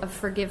moment of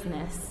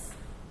forgiveness,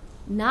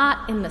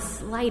 not in the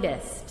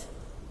slightest.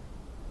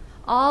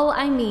 All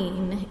I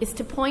mean is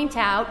to point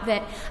out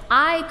that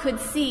I could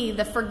see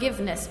the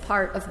forgiveness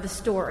part of the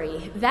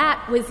story.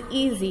 That was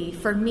easy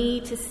for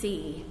me to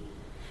see.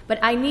 But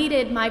I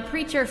needed my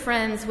preacher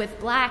friends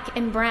with black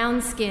and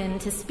brown skin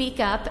to speak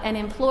up and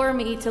implore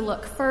me to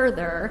look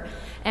further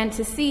and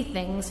to see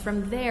things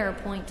from their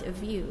point of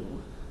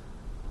view.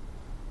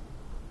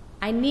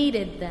 I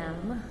needed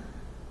them,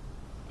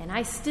 and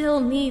I still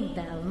need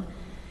them,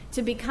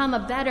 to become a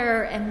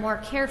better and more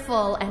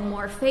careful and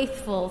more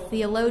faithful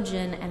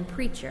theologian and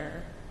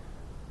preacher.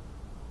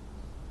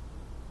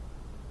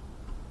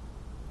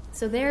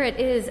 So there it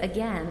is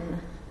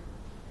again.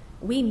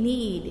 We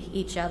need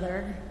each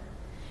other.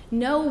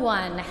 No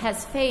one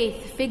has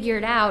faith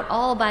figured out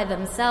all by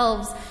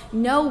themselves.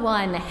 No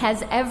one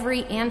has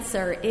every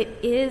answer. It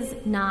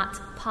is not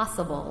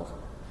possible.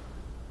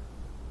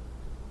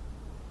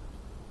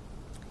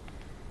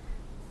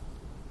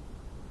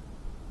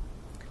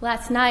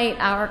 Last night,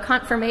 our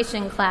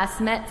confirmation class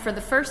met for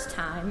the first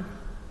time.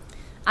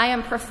 I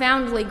am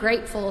profoundly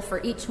grateful for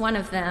each one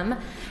of them,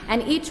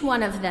 and each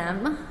one of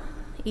them,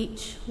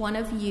 each one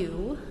of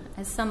you,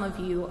 as some of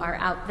you are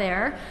out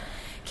there,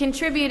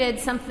 contributed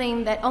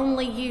something that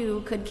only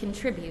you could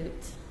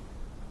contribute.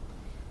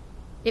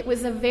 It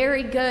was a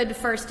very good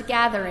first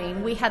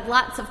gathering. We had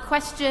lots of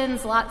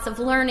questions, lots of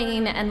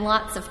learning, and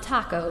lots of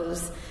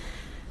tacos.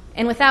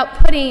 And without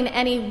putting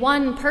any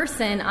one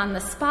person on the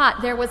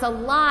spot, there was a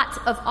lot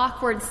of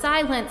awkward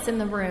silence in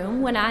the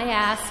room when I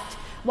asked,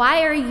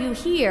 "Why are you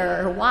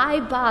here?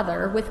 Why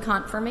bother with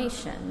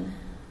confirmation?"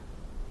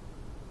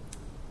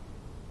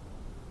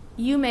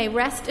 You may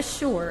rest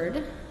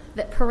assured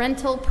that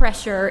parental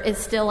pressure is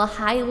still a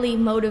highly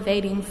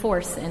motivating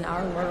force in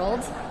our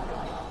world.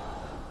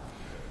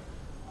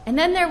 And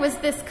then there was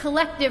this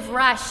collective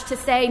rush to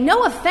say,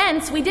 "No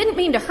offense, we didn't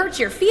mean to hurt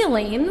your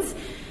feelings."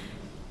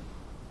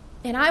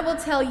 And I will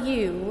tell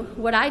you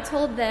what I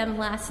told them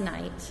last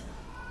night.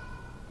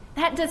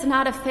 That does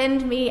not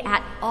offend me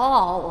at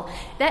all.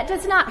 That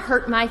does not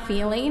hurt my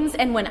feelings.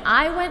 And when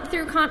I went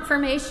through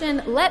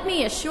confirmation, let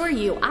me assure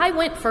you, I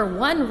went for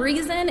one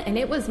reason, and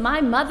it was my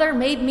mother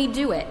made me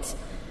do it.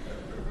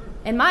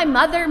 And my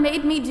mother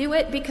made me do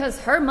it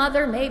because her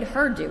mother made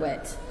her do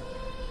it.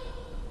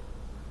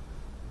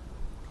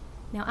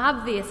 Now,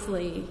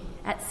 obviously,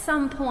 at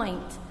some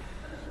point,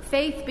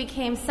 faith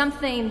became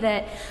something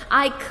that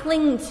I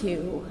cling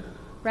to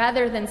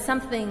rather than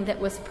something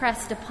that was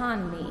pressed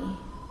upon me.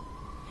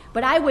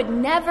 But I would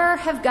never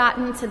have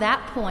gotten to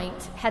that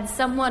point had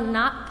someone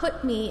not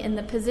put me in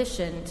the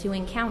position to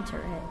encounter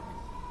it.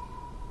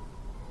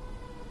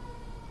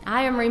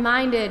 I am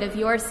reminded of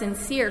your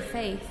sincere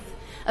faith,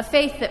 a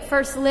faith that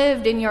first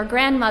lived in your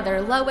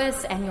grandmother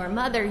Lois and your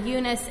mother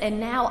Eunice, and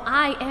now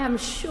I am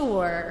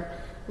sure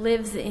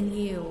lives in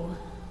you.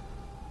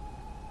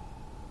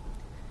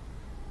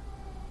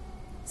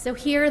 So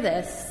hear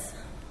this.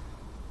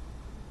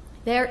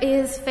 There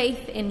is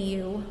faith in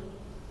you,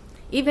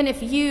 even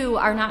if you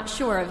are not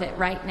sure of it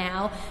right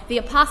now. The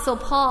Apostle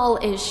Paul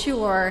is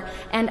sure,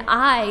 and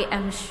I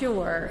am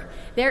sure.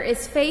 There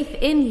is faith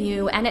in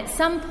you, and at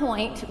some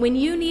point, when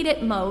you need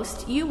it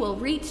most, you will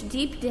reach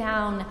deep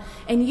down,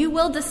 and you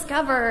will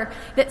discover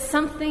that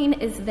something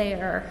is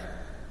there.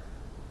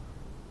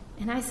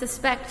 And I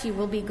suspect you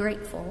will be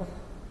grateful.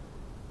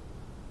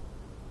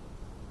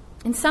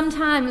 And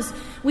sometimes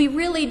we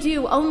really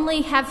do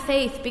only have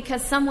faith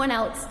because someone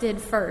else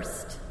did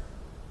first.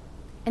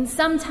 And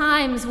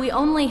sometimes we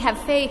only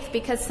have faith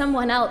because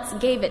someone else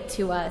gave it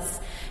to us.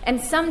 And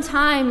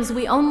sometimes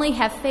we only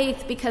have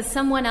faith because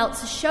someone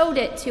else showed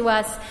it to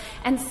us.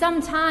 And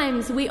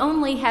sometimes we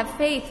only have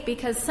faith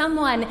because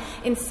someone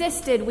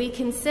insisted we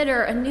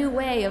consider a new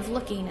way of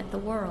looking at the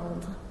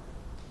world.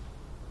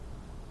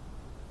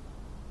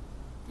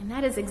 And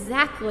that is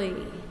exactly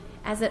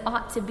as it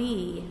ought to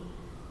be.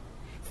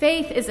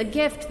 Faith is a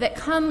gift that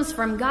comes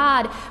from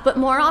God, but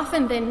more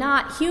often than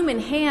not, human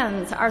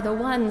hands are the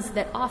ones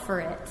that offer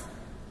it.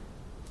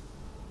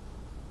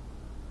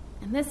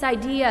 And this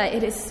idea,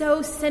 it is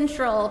so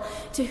central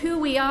to who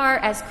we are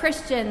as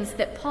Christians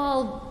that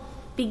Paul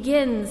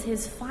begins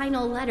his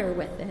final letter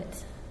with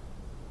it.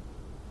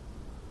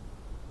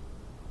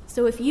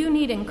 So if you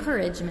need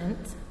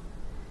encouragement,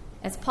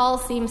 as Paul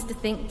seems to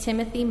think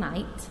Timothy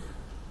might,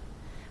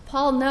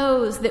 Paul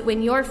knows that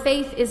when your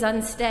faith is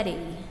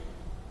unsteady,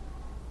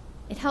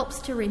 it helps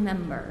to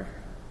remember.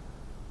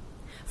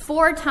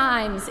 4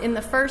 times in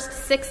the first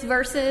 6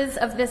 verses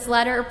of this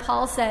letter,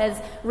 Paul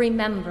says,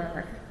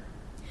 remember.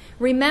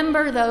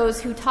 Remember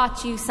those who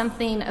taught you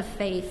something of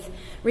faith.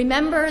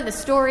 Remember the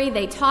story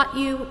they taught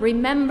you.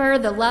 Remember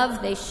the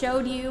love they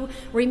showed you.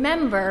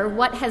 Remember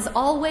what has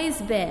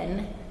always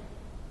been,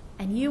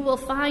 and you will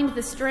find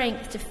the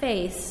strength to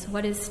face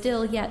what is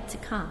still yet to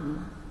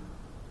come.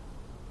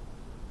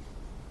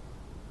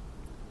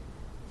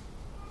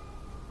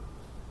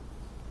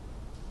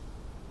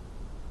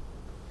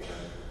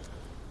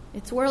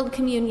 It's World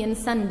Communion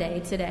Sunday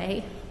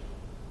today.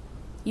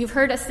 You've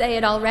heard us say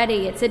it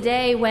already. It's a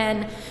day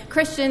when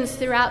Christians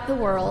throughout the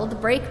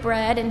world break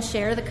bread and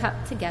share the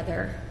cup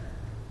together.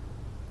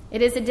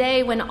 It is a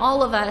day when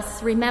all of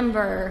us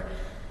remember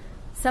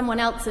someone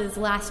else's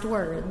last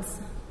words,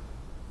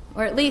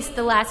 or at least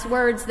the last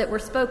words that were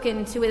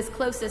spoken to his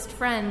closest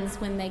friends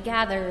when they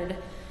gathered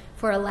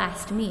for a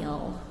last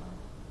meal.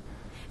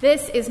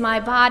 This is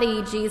my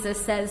body, Jesus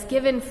says,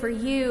 given for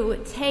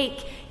you.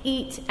 Take,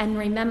 eat, and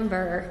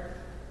remember.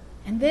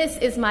 And this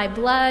is my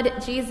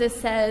blood, Jesus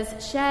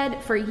says,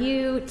 shed for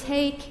you.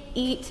 Take,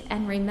 eat,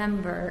 and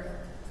remember.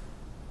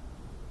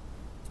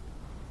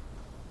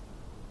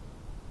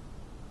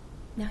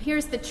 Now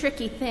here's the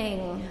tricky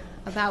thing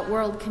about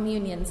World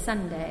Communion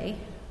Sunday.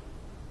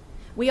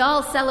 We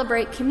all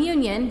celebrate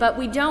communion, but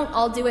we don't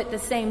all do it the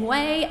same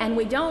way, and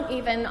we don't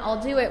even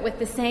all do it with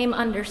the same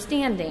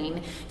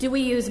understanding. Do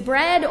we use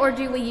bread or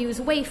do we use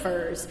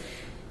wafers?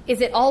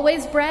 Is it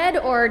always bread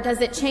or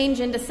does it change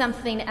into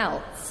something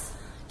else?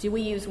 Do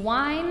we use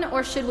wine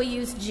or should we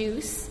use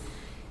juice?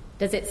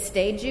 Does it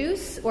stay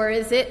juice or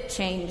is it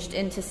changed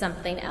into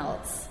something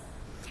else?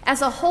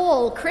 As a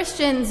whole,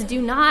 Christians do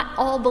not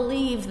all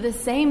believe the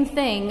same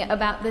thing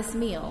about this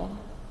meal.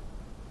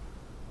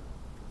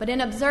 But in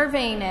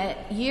observing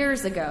it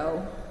years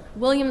ago,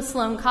 William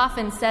Sloane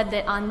Coffin said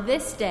that on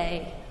this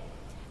day,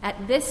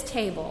 at this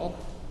table,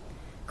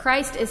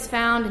 Christ is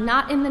found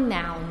not in the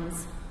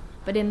nouns,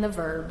 but in the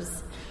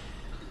verbs.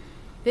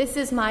 This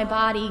is my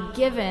body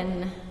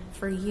given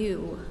for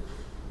you.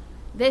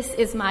 This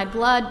is my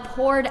blood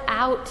poured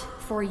out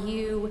for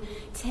you.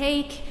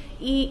 Take,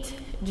 eat,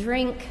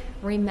 drink,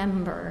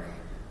 remember.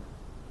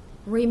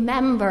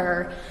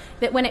 Remember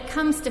that when it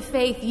comes to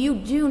faith, you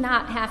do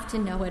not have to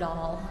know it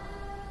all.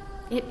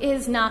 It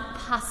is not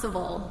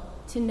possible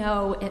to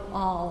know it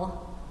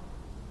all.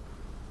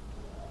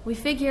 We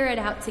figure it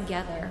out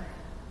together.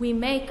 We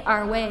make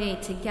our way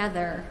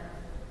together.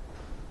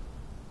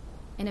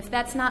 And if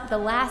that's not the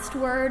last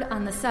word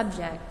on the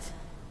subject,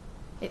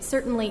 it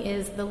certainly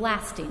is the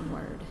lasting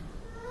word.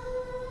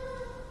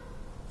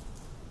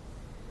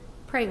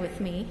 Pray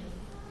with me.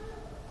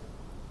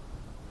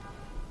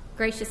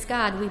 Gracious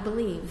God, we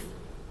believe.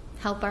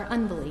 Help our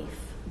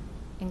unbelief.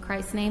 In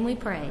Christ's name we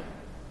pray.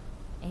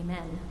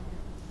 Amen.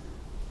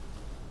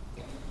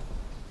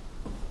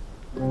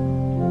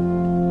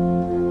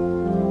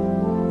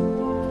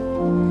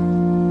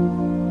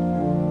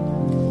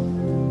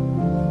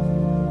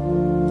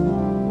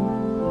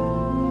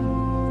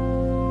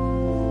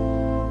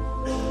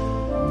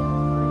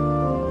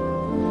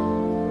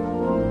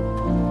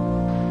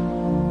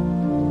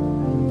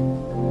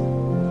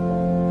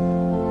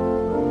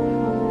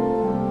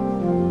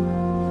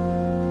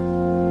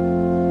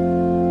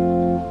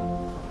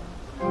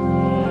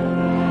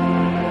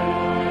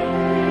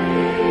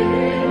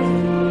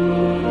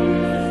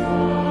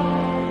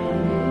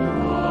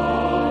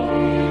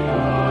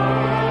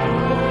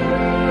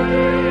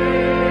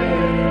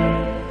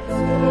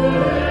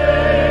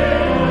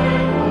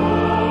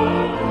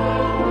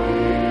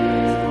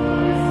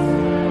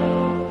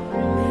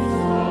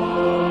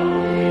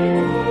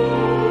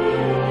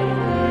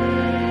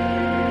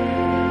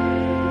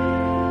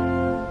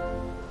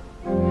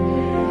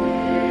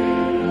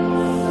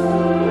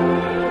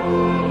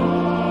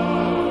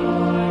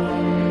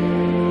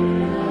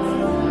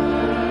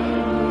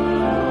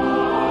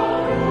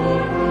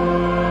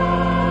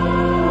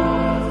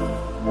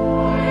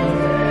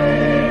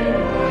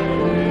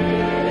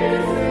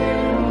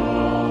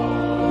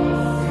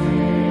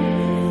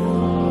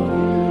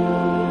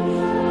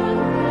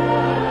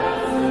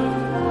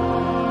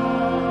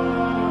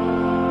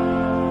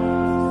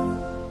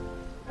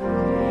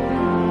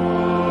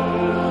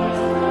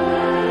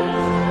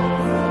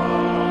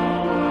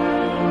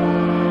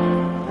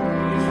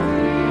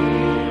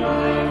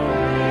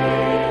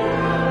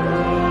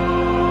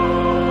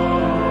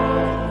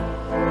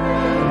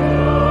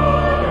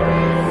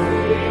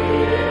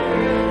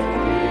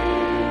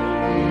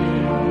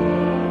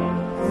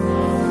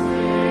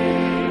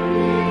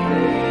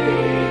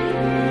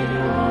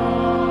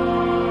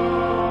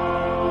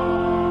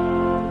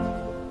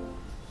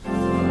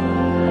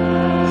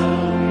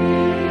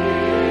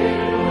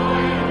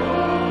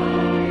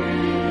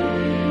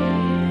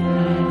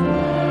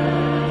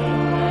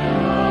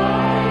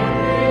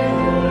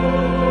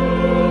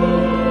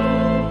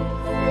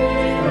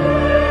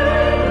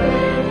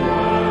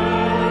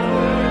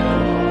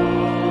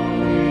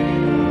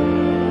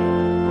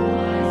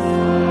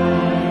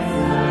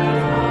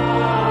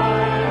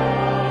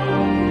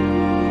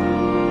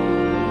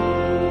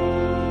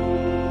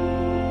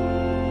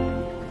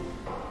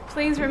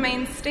 please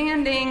remain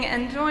standing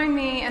and join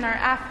me in our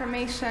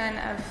affirmation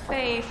of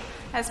faith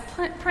as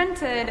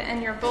printed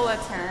in your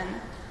bulletin.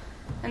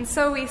 And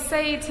so we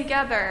say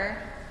together,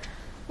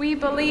 we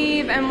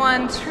believe in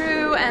one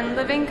true and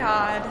living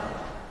God.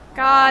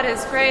 God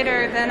is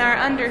greater than our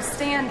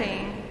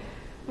understanding.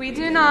 We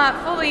do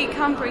not fully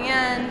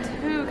comprehend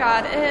who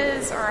God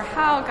is or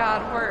how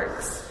God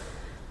works.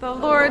 The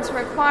Lord's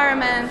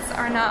requirements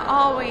are not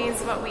always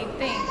what we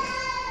think.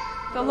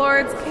 The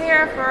Lord's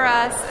care for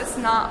us is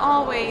not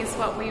always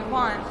what we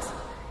want.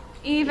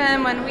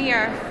 Even when we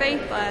are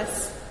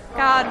faithless,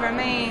 God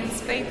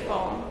remains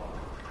faithful.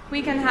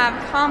 We can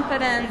have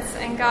confidence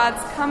in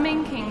God's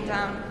coming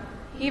kingdom,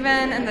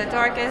 even in the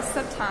darkest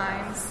of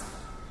times.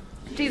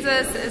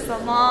 Jesus is the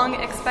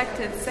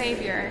long-expected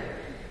Savior.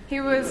 He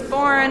was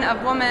born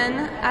of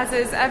woman, as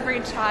is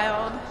every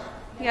child,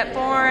 yet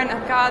born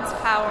of God's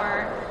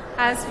power,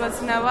 as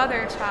was no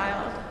other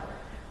child.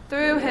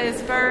 Through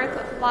his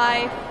birth,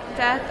 life,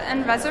 death,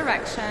 and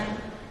resurrection,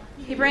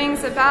 he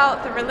brings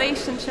about the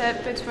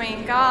relationship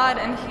between God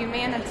and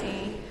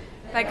humanity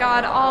that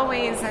God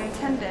always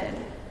intended.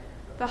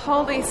 The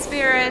Holy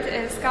Spirit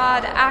is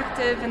God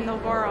active in the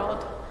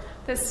world.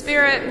 The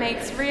Spirit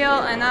makes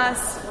real in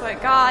us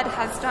what God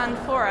has done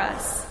for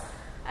us.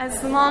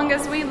 As long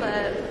as we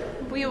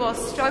live, we will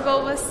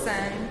struggle with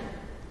sin,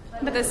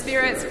 but the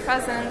Spirit's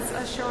presence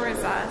assures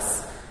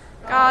us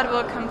God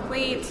will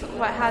complete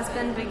what has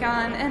been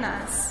begun in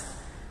us.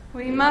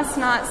 We must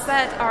not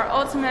set our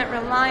ultimate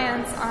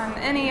reliance on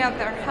any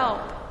other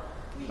help.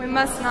 We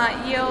must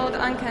not yield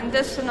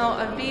unconditional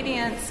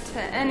obedience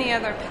to any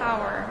other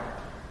power.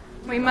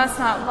 We must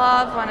not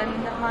love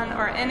one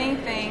or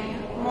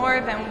anything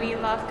more than we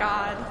love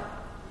God.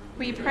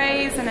 We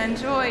praise and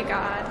enjoy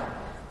God.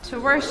 To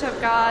worship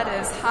God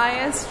is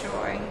highest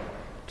joy.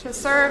 To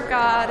serve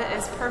God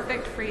is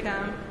perfect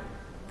freedom.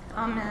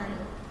 Amen.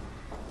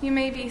 You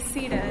may be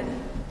seated.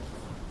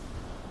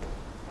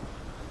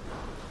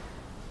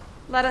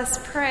 Let us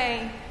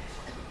pray.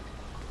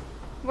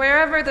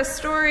 Wherever the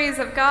stories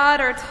of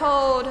God are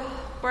told,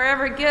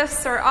 wherever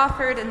gifts are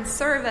offered in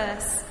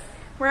service,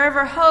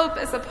 wherever hope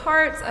is a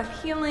part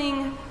of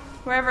healing,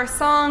 wherever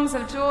songs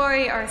of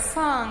joy are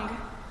sung,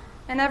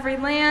 in every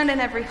land and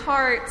every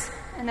heart,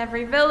 in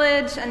every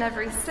village and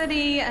every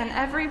city and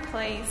every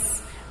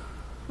place,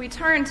 we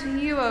turn to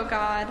you, O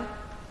God.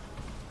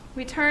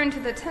 We turn to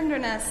the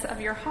tenderness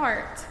of your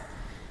heart.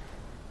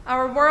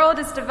 Our world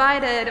is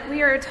divided.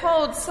 We are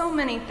told so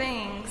many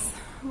things,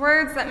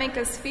 words that make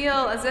us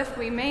feel as if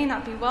we may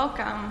not be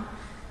welcome.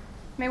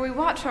 May we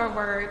watch our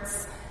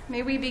words.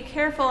 May we be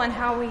careful in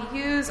how we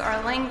use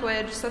our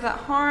language so that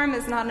harm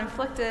is not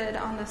inflicted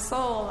on the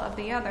soul of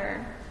the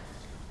other.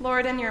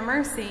 Lord, in your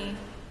mercy,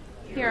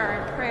 hear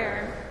our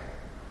prayer.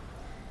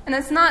 And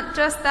it's not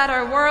just that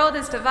our world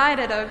is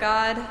divided, O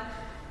God.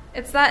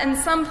 It's that in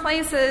some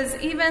places,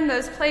 even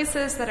those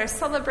places that are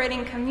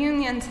celebrating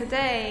communion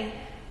today,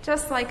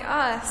 just like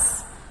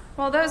us,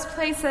 well, those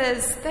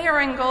places, they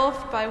are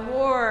engulfed by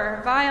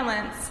war,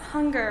 violence,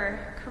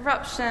 hunger,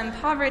 corruption,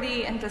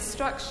 poverty, and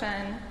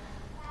destruction.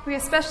 We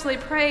especially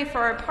pray for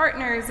our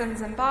partners in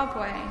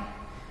Zimbabwe.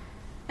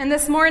 And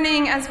this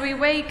morning, as we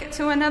wake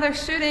to another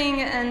shooting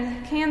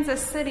in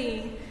Kansas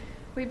City,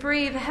 we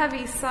breathe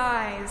heavy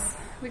sighs.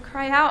 We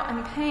cry out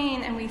in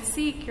pain, and we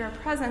seek your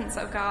presence,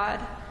 O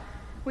God.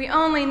 We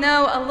only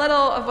know a little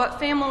of what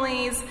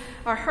families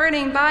are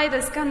hurting by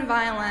this gun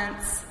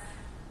violence,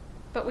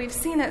 but we've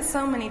seen it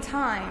so many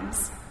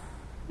times.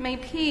 May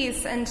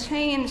peace and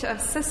change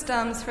of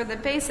systems for the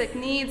basic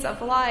needs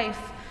of life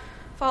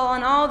fall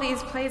on all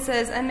these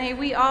places, and may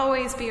we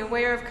always be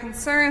aware of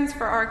concerns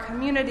for our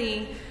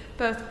community,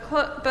 both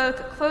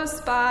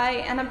close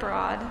by and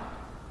abroad.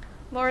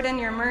 Lord, in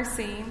your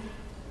mercy,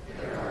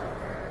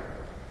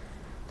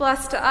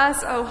 bless to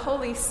us, O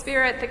Holy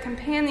Spirit, the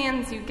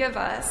companions you give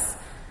us,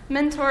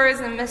 mentors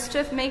and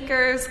mischief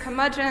makers,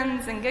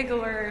 curmudgeons and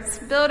gigglers,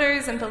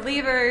 builders and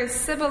believers,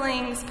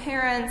 siblings,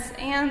 parents,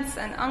 aunts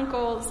and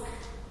uncles,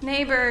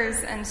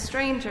 neighbors and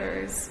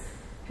strangers,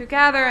 who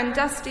gather in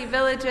dusty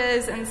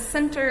villages and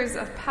centers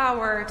of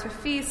power to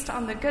feast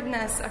on the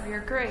goodness of your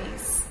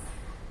grace.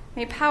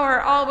 May power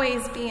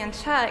always be in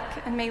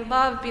check, and may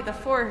love be the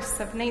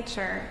force of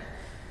nature.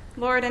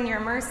 Lord, in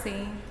your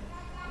mercy,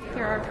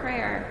 hear our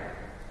prayer.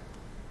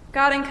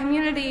 God in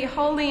community,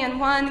 holy and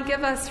one,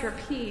 give us your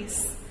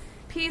peace.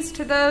 Peace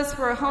to those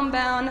who are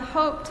homebound,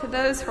 hope to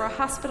those who are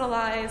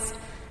hospitalized,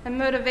 and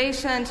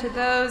motivation to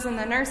those in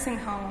the nursing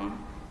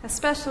home,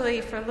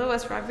 especially for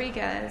Luis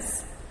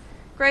Rodriguez.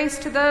 Grace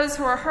to those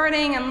who are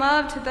hurting, and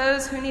love to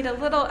those who need a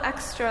little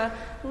extra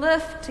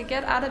lift to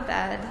get out of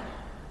bed.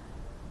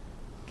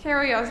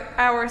 Carry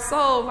our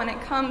soul when it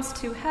comes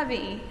too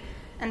heavy,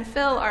 and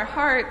fill our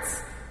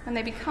hearts when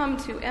they become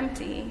too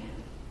empty.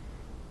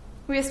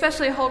 We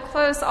especially hold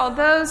close all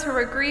those who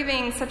are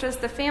grieving, such as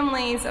the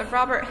families of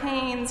Robert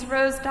Haynes,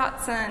 Rose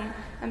Dotson,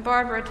 and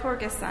Barbara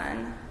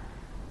Torgeson.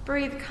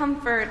 Breathe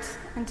comfort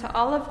into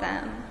all of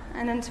them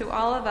and into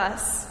all of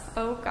us,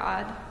 O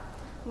God.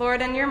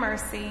 Lord, in your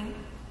mercy.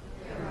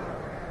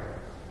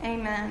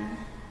 Amen.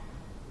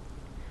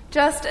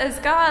 Just as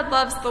God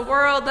loves the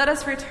world, let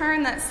us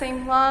return that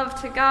same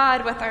love to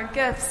God with our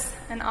gifts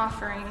and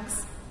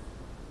offerings.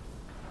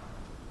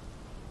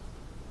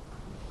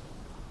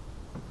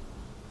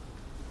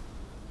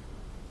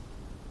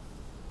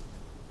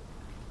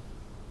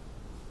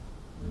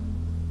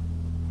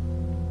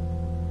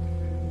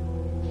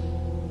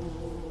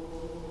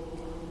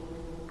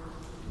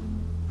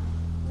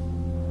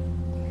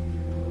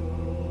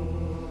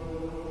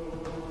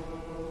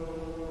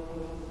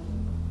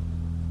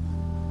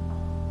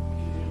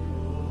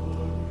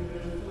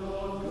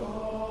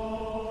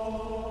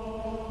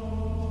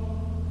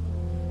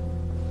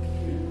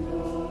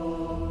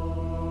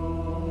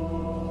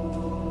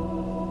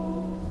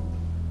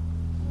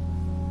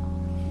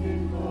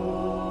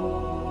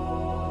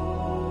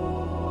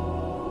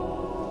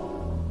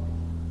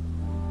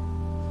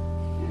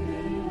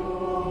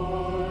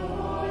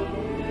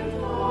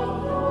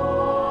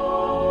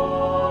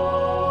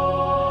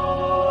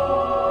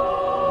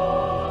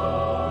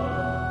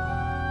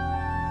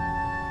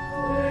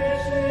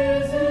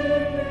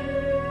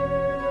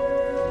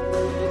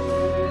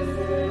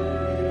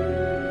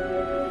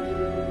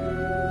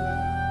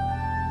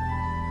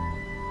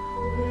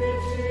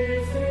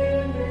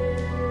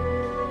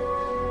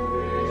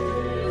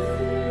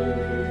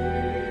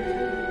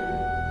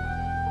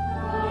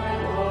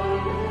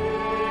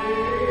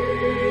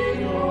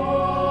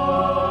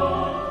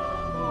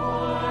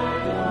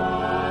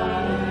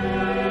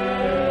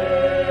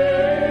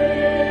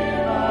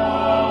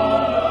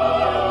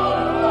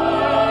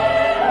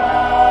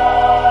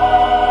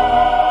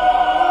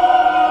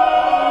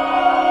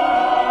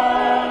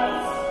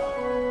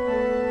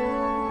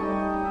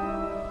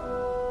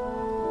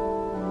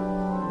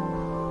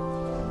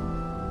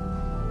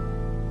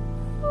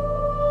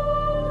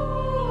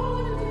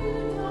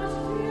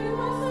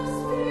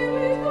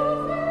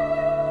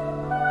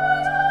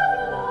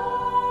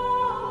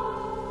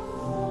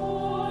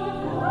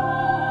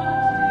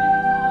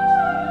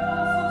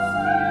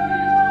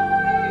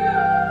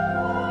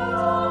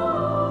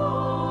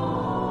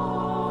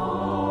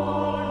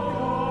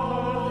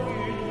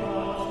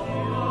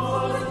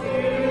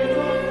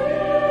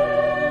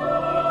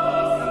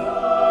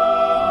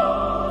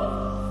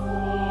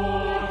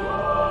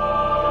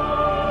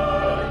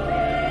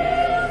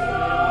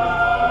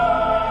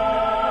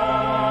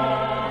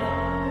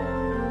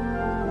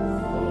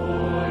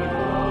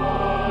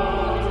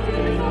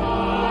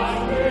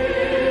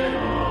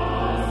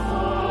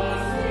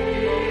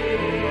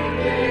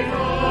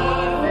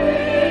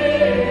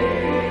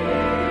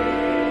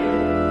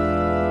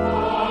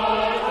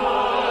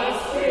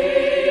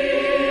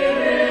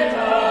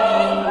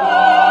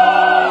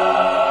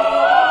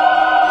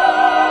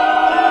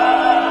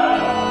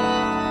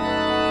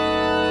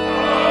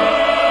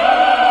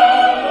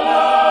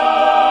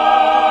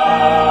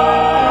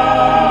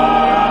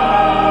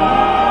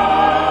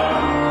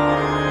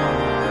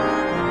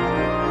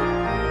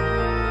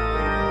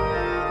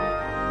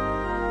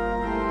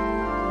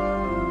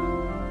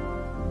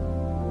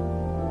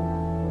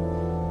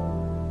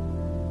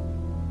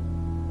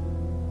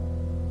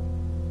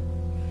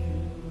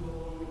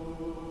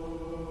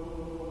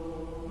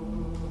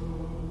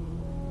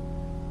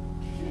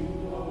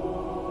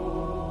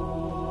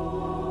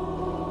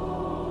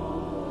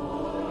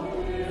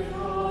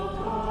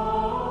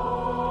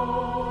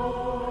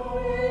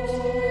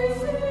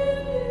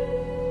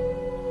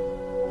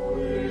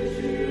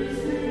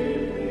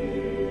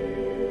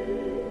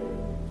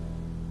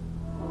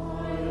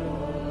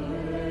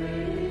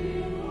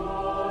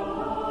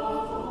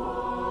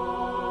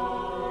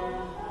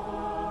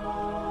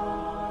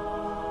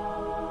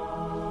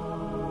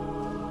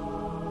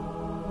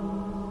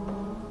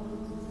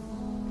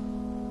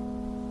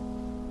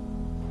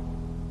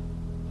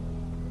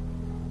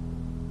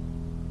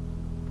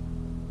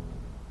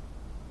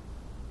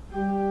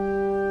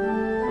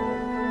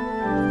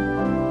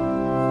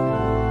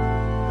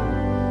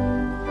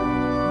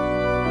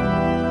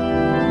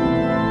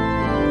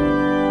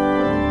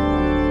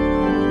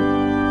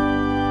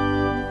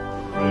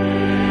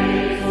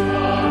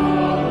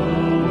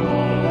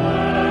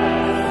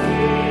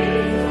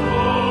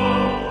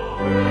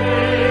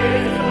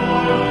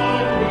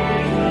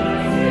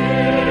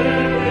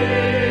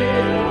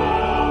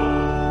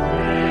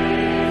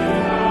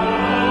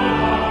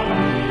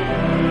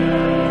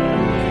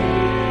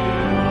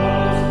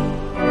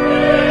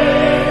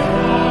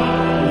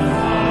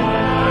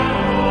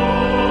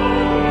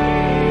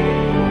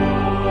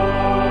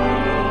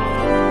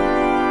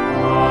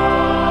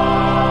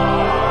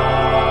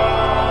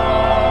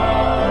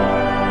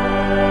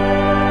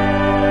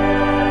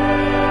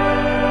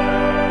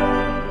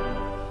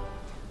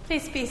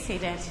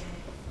 seated.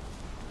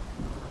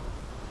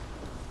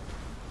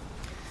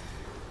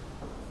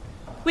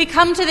 We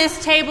come to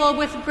this table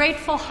with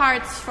grateful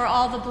hearts for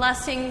all the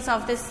blessings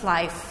of this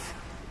life.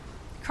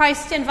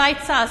 Christ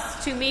invites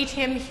us to meet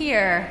him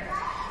here,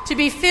 to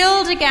be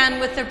filled again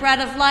with the bread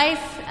of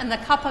life and the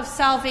cup of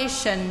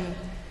salvation,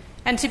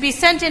 and to be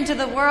sent into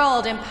the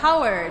world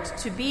empowered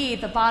to be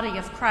the body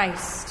of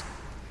Christ.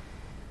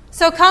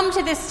 So come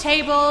to this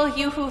table,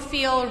 you who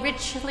feel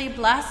richly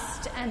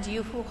blessed and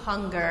you who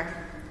hunger,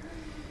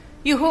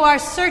 you who are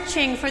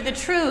searching for the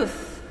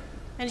truth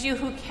and you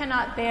who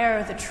cannot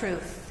bear the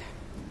truth,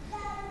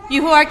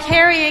 you who are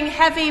carrying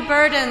heavy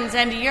burdens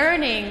and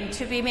yearning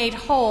to be made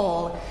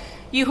whole,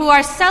 you who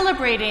are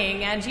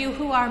celebrating and you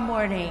who are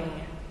mourning.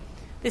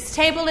 This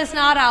table is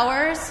not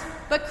ours,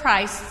 but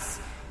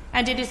Christ's,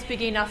 and it is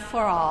big enough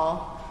for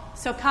all.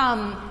 So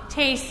come,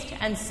 taste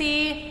and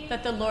see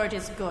that the Lord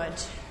is good.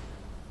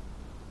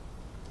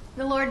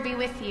 The Lord be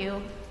with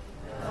you.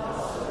 And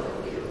also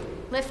with you.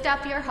 Lift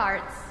up your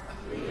hearts.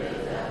 We give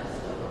thanks to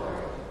the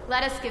Lord.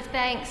 Let us give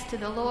thanks to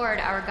the Lord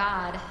our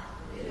God.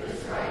 It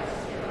is right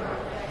to give our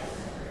thanks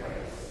and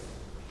praise.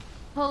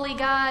 Holy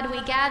God,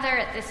 we gather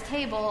at this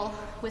table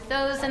with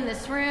those in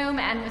this room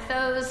and with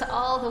those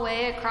all the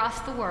way across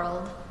the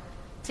world.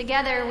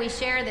 Together we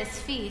share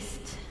this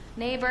feast,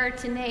 neighbor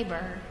to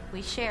neighbor,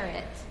 we share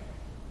it.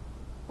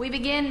 We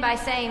begin by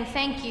saying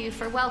thank you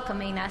for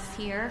welcoming us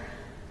here.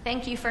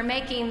 Thank you for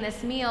making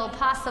this meal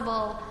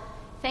possible.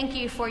 Thank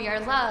you for your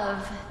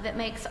love that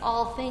makes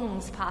all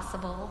things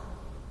possible.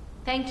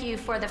 Thank you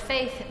for the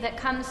faith that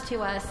comes to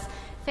us,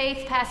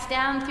 faith passed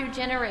down through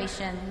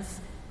generations,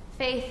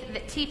 faith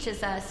that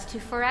teaches us to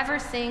forever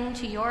sing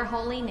to your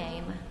holy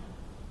name.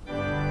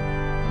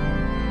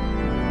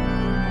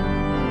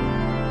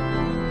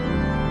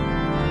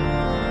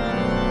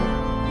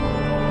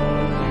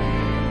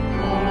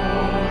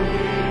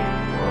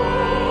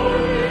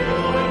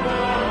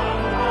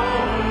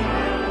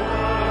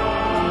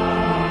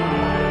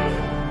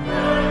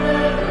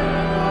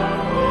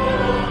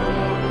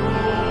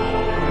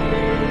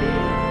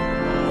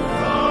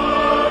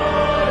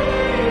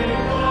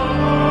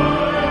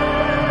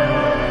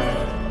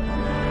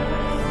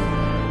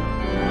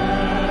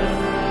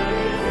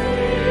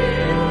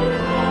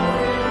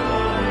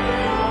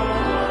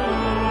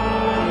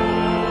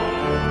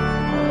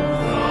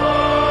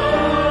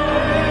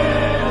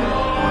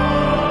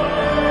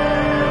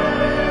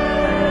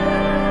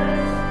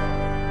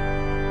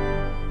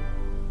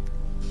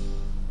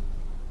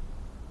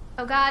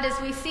 Oh God, as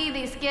we see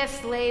these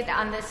gifts laid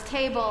on this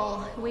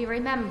table, we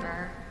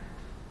remember.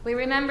 We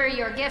remember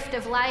your gift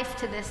of life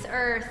to this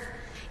earth,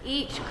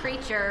 each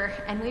creature,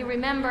 and we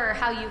remember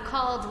how you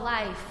called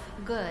life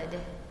good.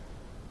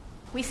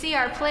 We see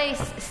our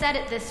place set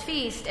at this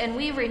feast, and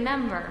we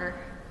remember.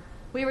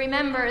 We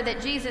remember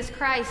that Jesus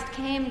Christ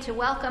came to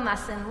welcome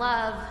us in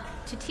love,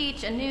 to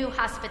teach a new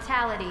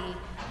hospitality,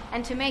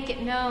 and to make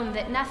it known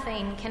that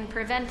nothing can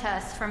prevent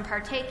us from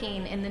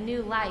partaking in the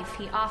new life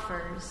he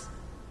offers.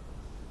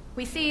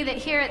 We see that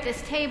here at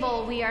this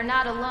table we are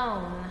not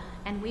alone,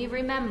 and we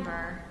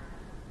remember.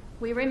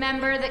 We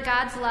remember that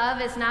God's love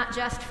is not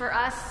just for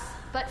us,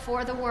 but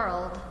for the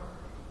world.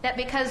 That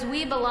because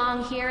we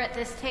belong here at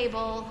this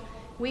table,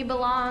 we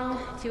belong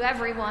to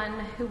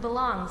everyone who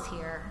belongs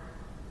here.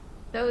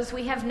 Those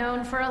we have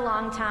known for a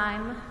long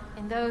time,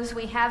 and those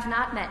we have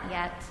not met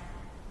yet.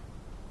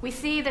 We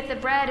see that the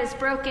bread is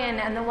broken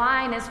and the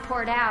wine is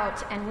poured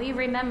out, and we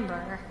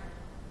remember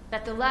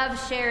that the love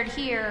shared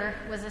here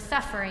was a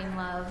suffering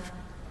love,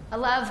 a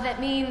love that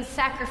means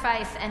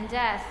sacrifice and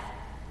death,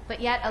 but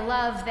yet a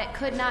love that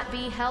could not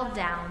be held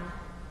down.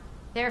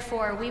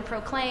 Therefore, we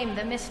proclaim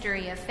the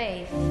mystery of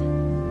faith.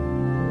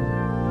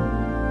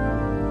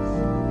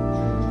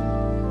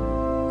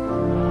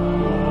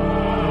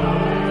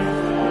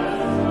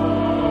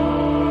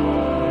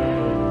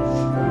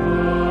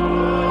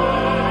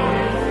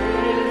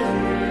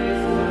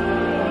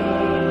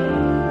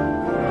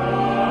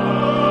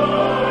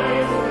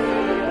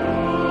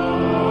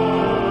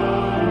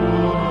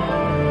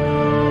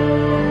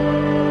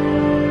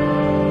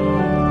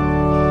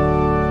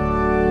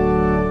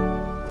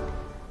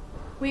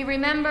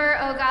 Remember,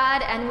 O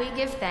God, and we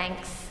give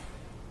thanks.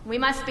 We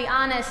must be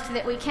honest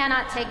that we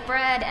cannot take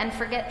bread and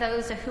forget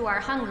those who are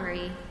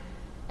hungry.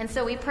 And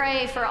so we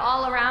pray for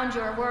all around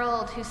your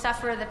world who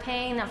suffer the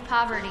pain of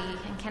poverty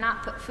and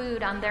cannot put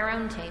food on their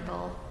own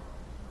table.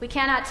 We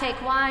cannot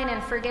take wine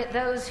and forget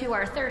those who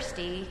are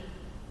thirsty.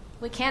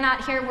 We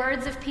cannot hear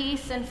words of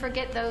peace and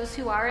forget those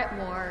who are at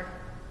war.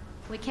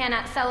 We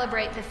cannot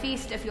celebrate the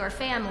feast of your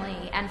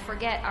family and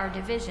forget our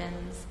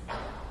divisions.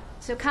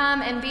 So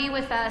come and be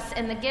with us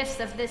in the gifts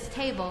of this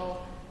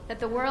table,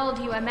 that the world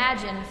you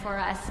imagine for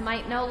us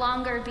might no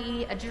longer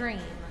be a dream,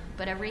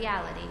 but a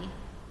reality.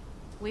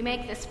 We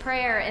make this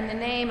prayer in the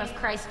name of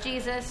Christ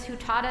Jesus, who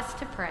taught us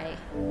to pray.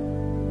 Thank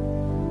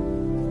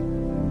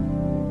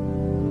you.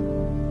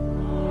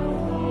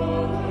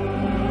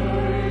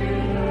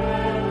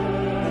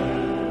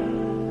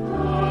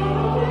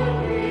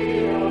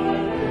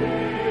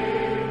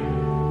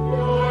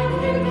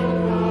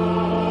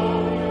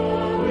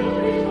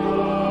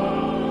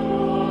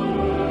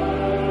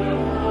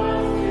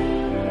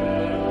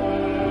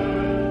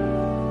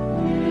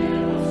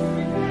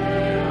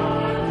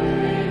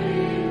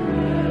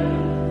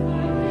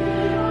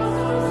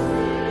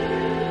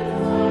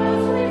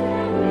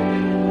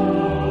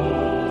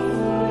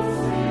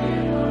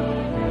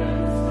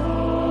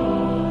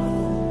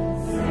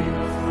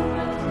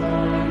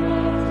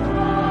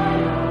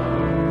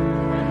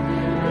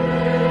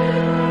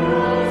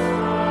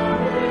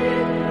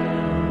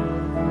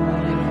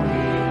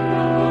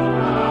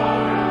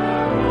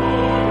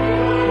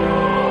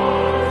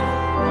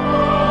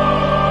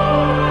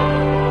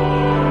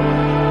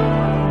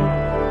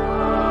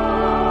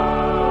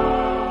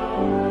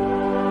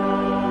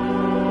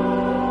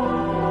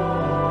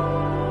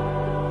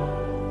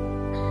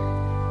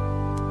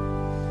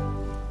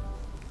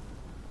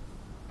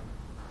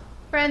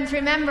 Friends,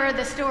 remember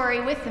the story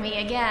with me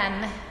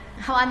again.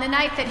 On the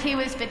night that he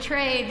was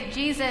betrayed,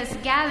 Jesus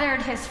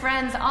gathered his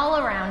friends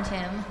all around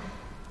him,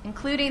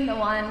 including the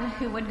one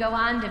who would go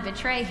on to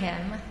betray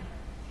him.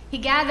 He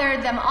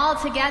gathered them all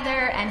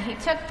together, and he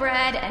took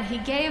bread, and he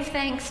gave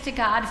thanks to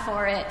God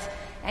for it,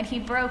 and he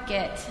broke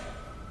it.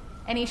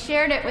 And he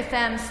shared it with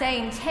them,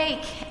 saying,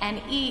 "Take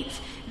and eat.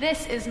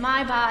 This is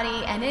my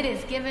body, and it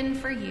is given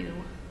for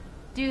you.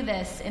 Do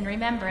this in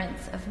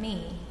remembrance of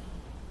me."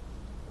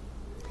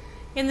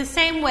 In the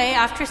same way,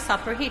 after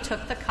supper, he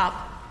took the cup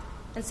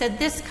and said,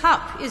 "This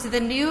cup is the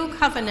new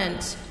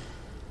covenant,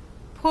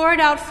 poured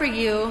out for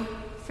you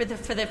for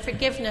the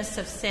forgiveness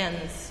of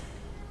sins.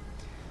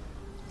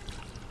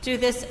 Do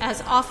this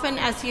as often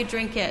as you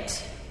drink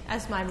it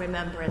as my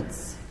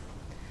remembrance."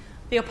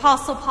 The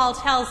Apostle Paul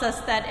tells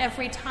us that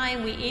every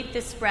time we eat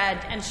this bread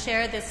and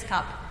share this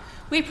cup,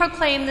 we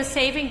proclaim the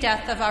saving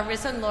death of our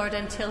risen Lord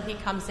until he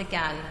comes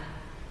again.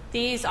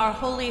 These are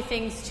holy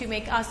things to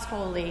make us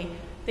holy,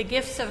 the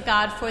gifts of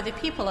God for the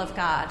people of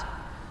God.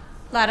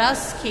 Let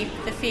us keep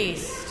the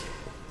feast.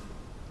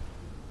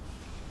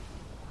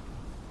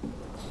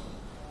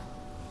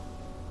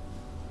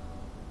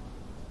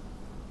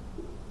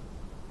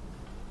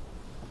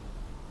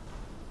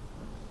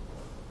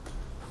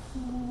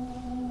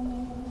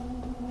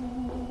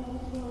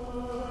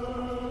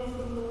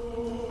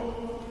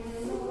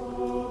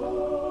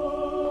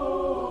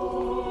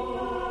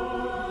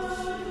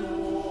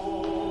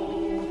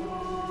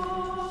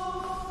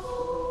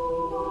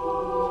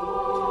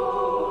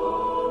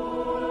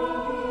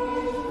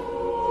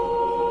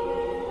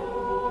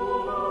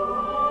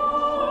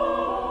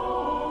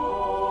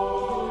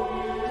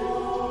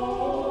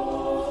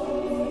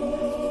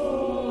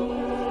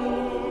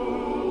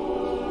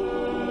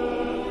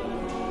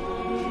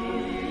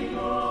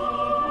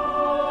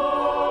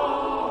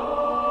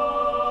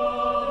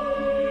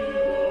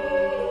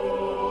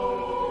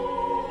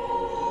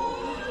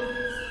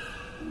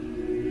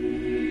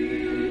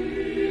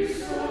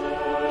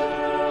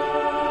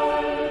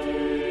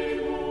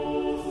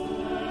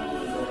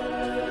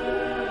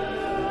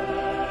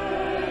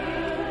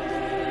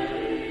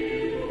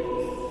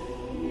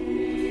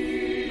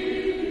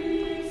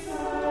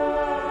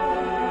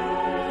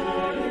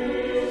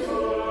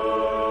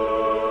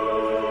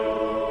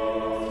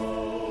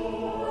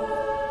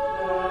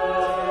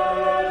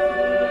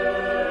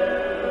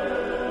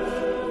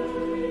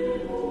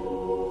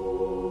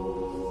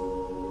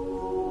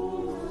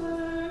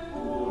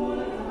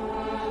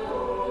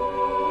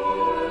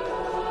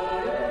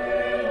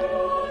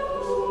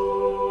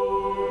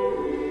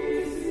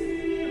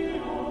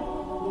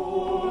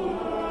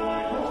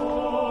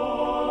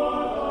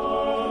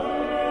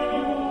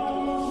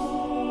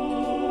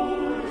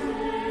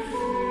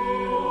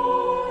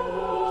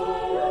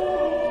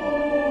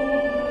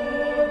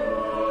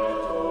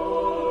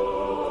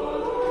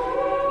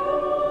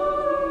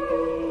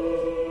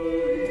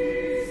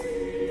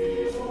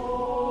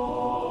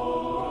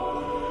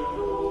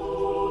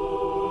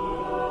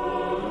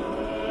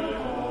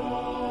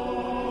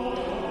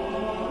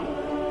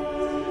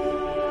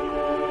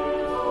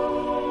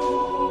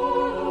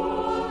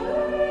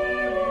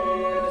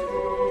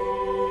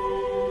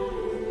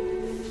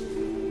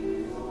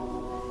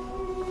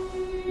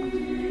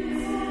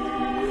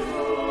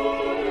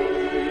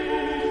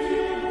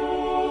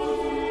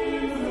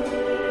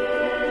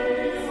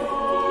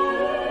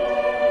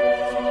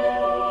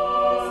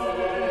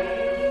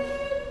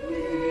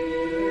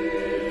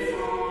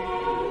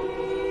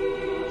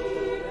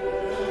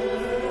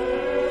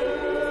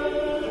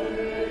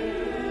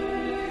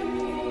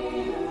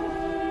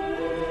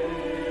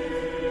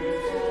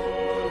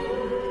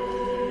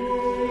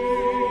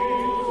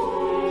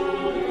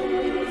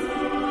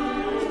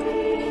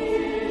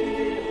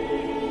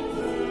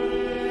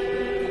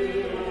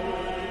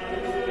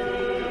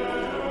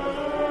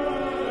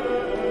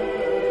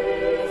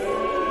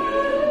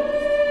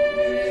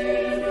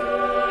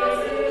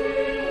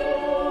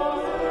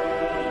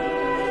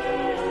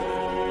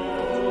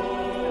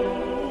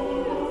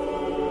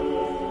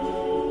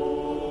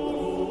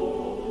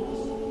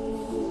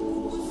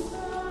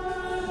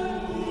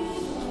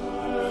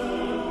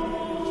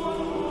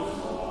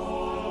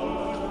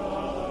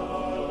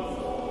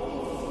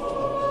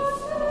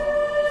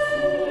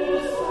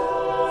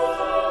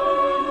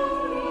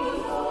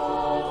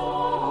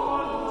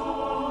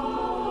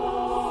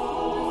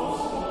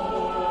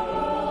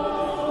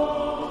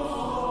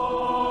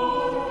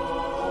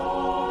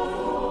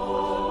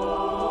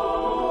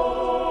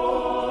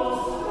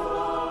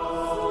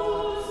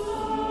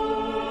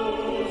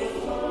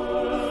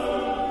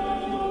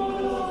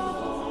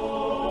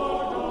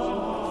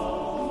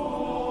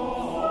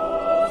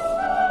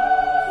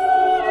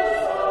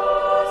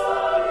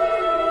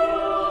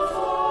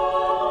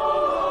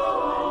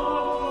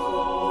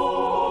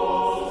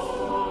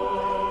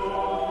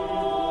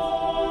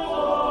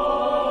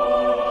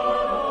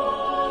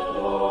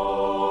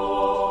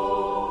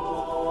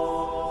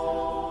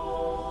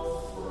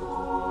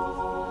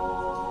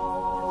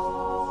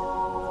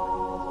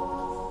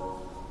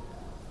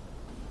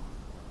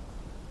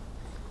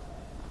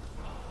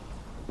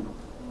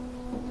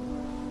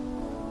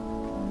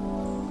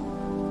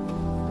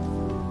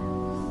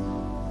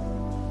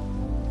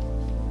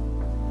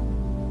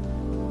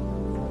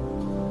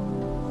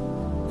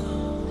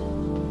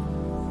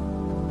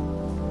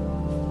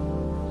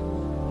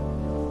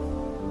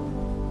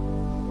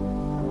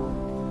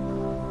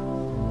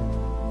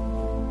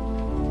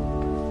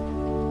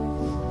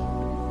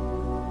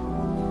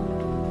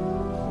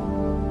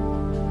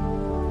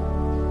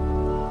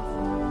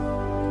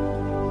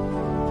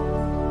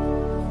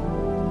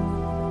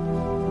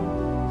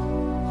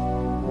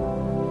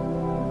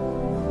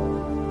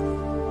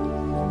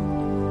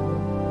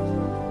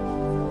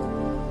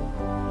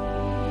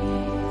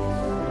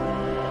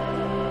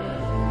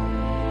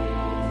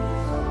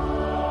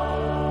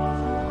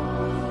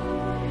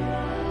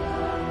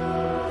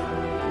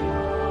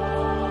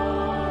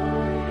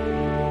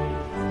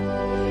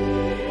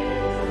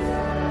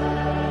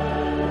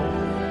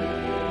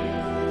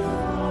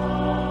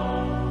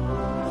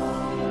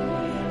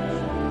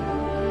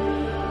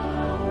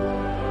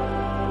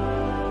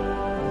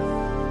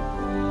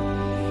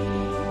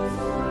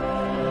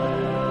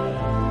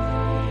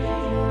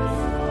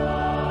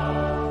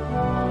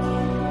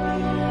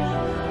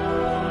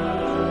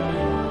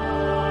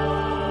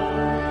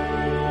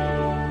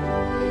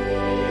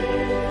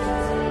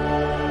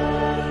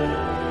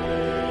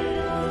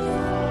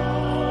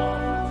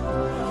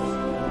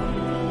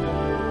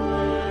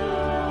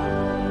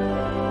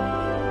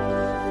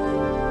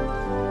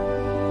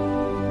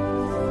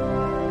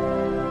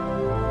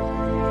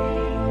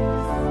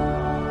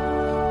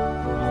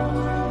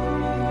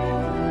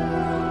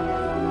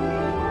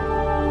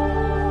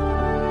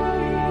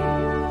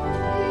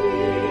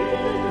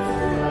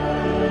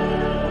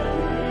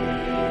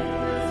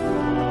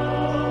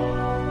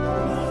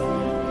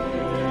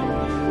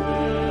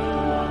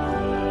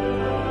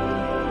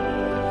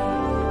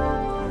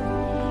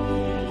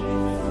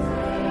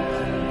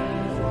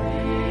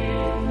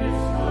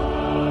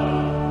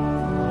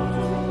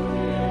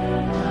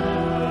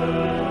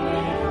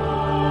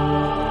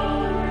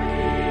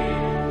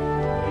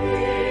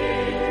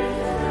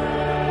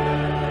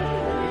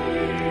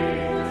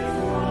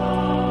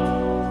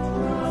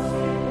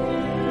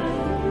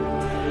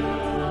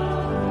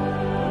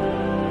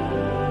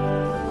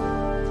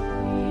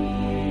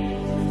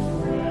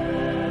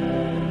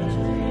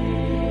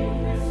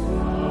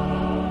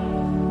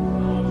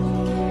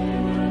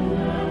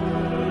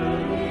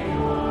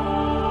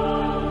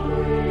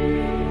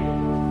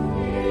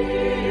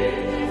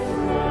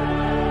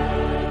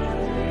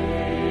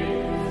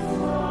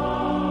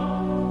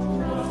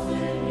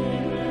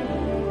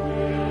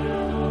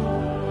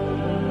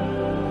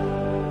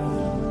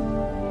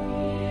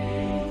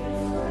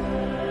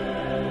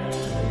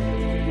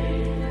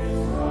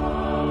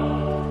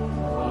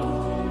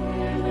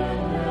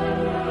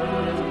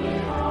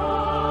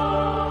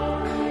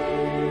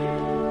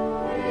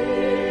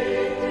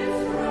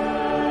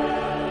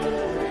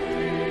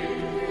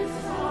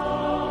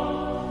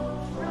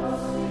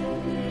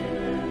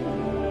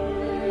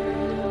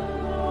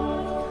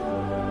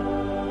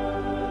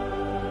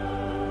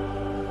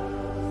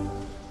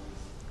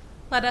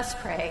 Let us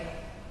pray.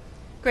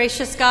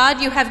 Gracious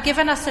God, you have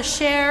given us a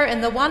share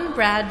in the one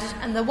bread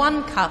and the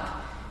one cup,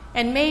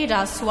 and made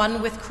us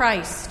one with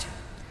Christ.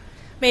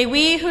 May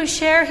we who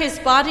share his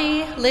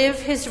body live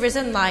his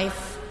risen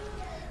life.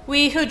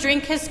 We who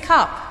drink his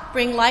cup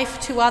bring life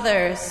to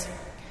others.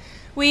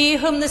 We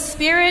whom the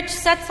Spirit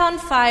sets on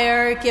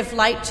fire give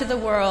light to the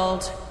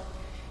world.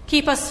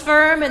 Keep us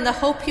firm in the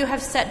hope you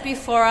have set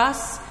before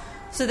us,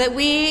 so that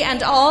we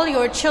and all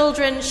your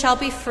children shall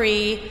be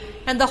free,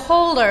 and the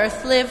whole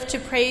earth live to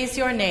praise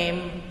your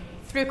name.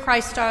 Through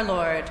Christ our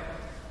Lord.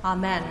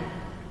 Amen.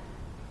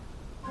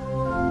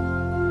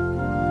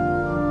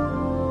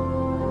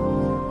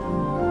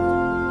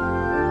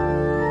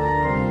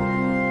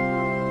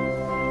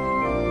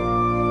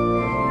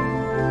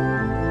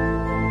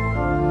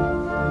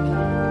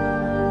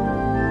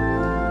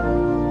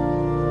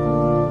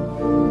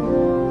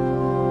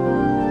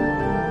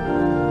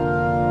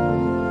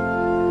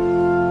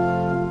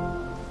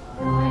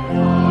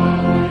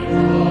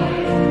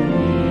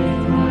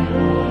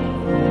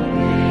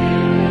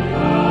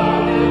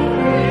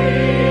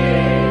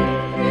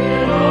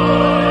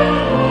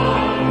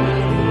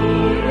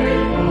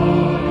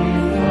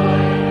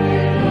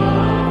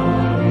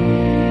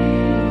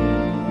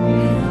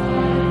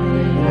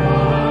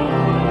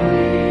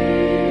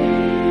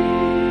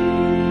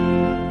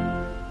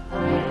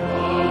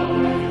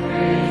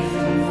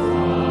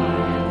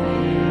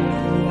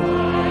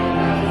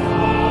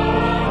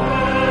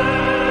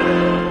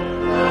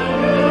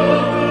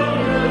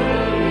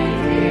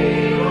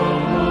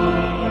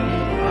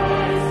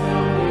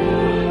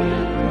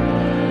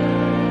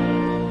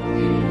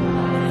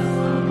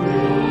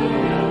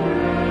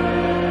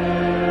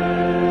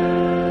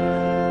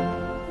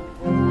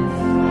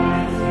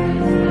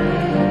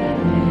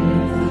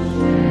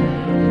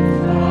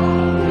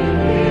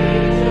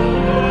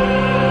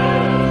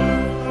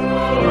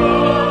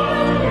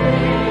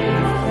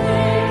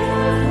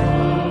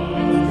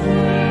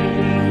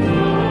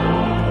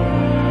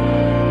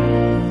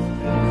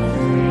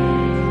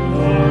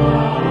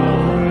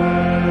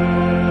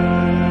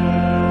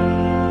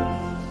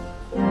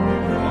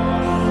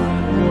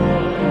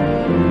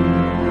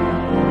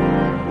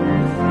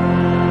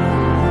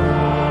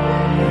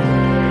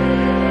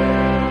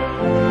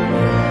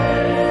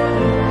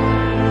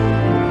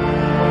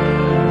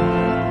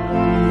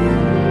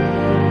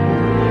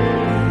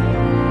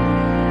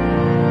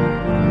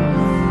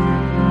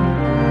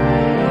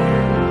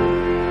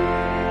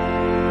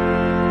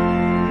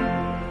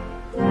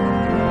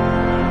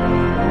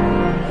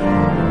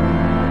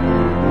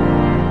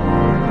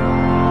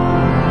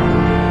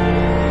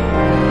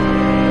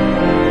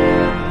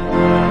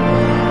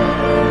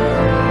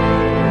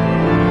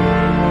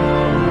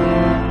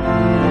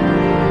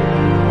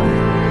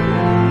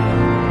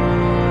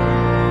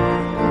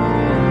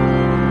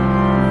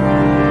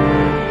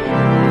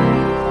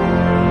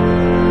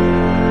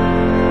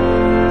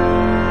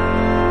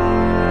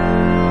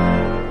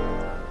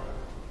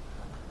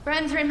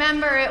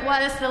 Remember, it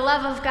was the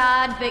love of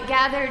God that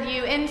gathered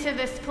you into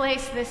this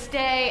place this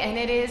day, and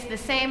it is the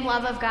same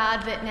love of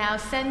God that now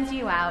sends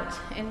you out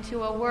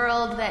into a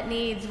world that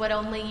needs what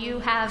only you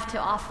have to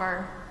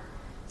offer.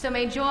 So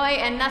may joy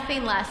and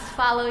nothing less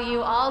follow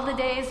you all the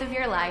days of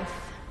your life.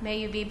 May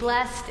you be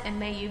blessed, and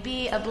may you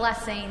be a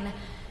blessing,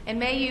 and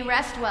may you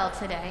rest well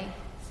today,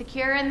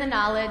 secure in the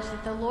knowledge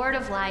that the Lord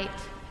of light,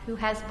 who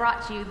has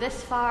brought you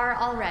this far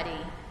already,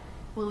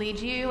 will lead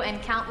you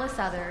and countless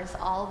others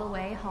all the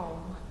way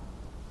home.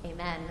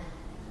 Amen.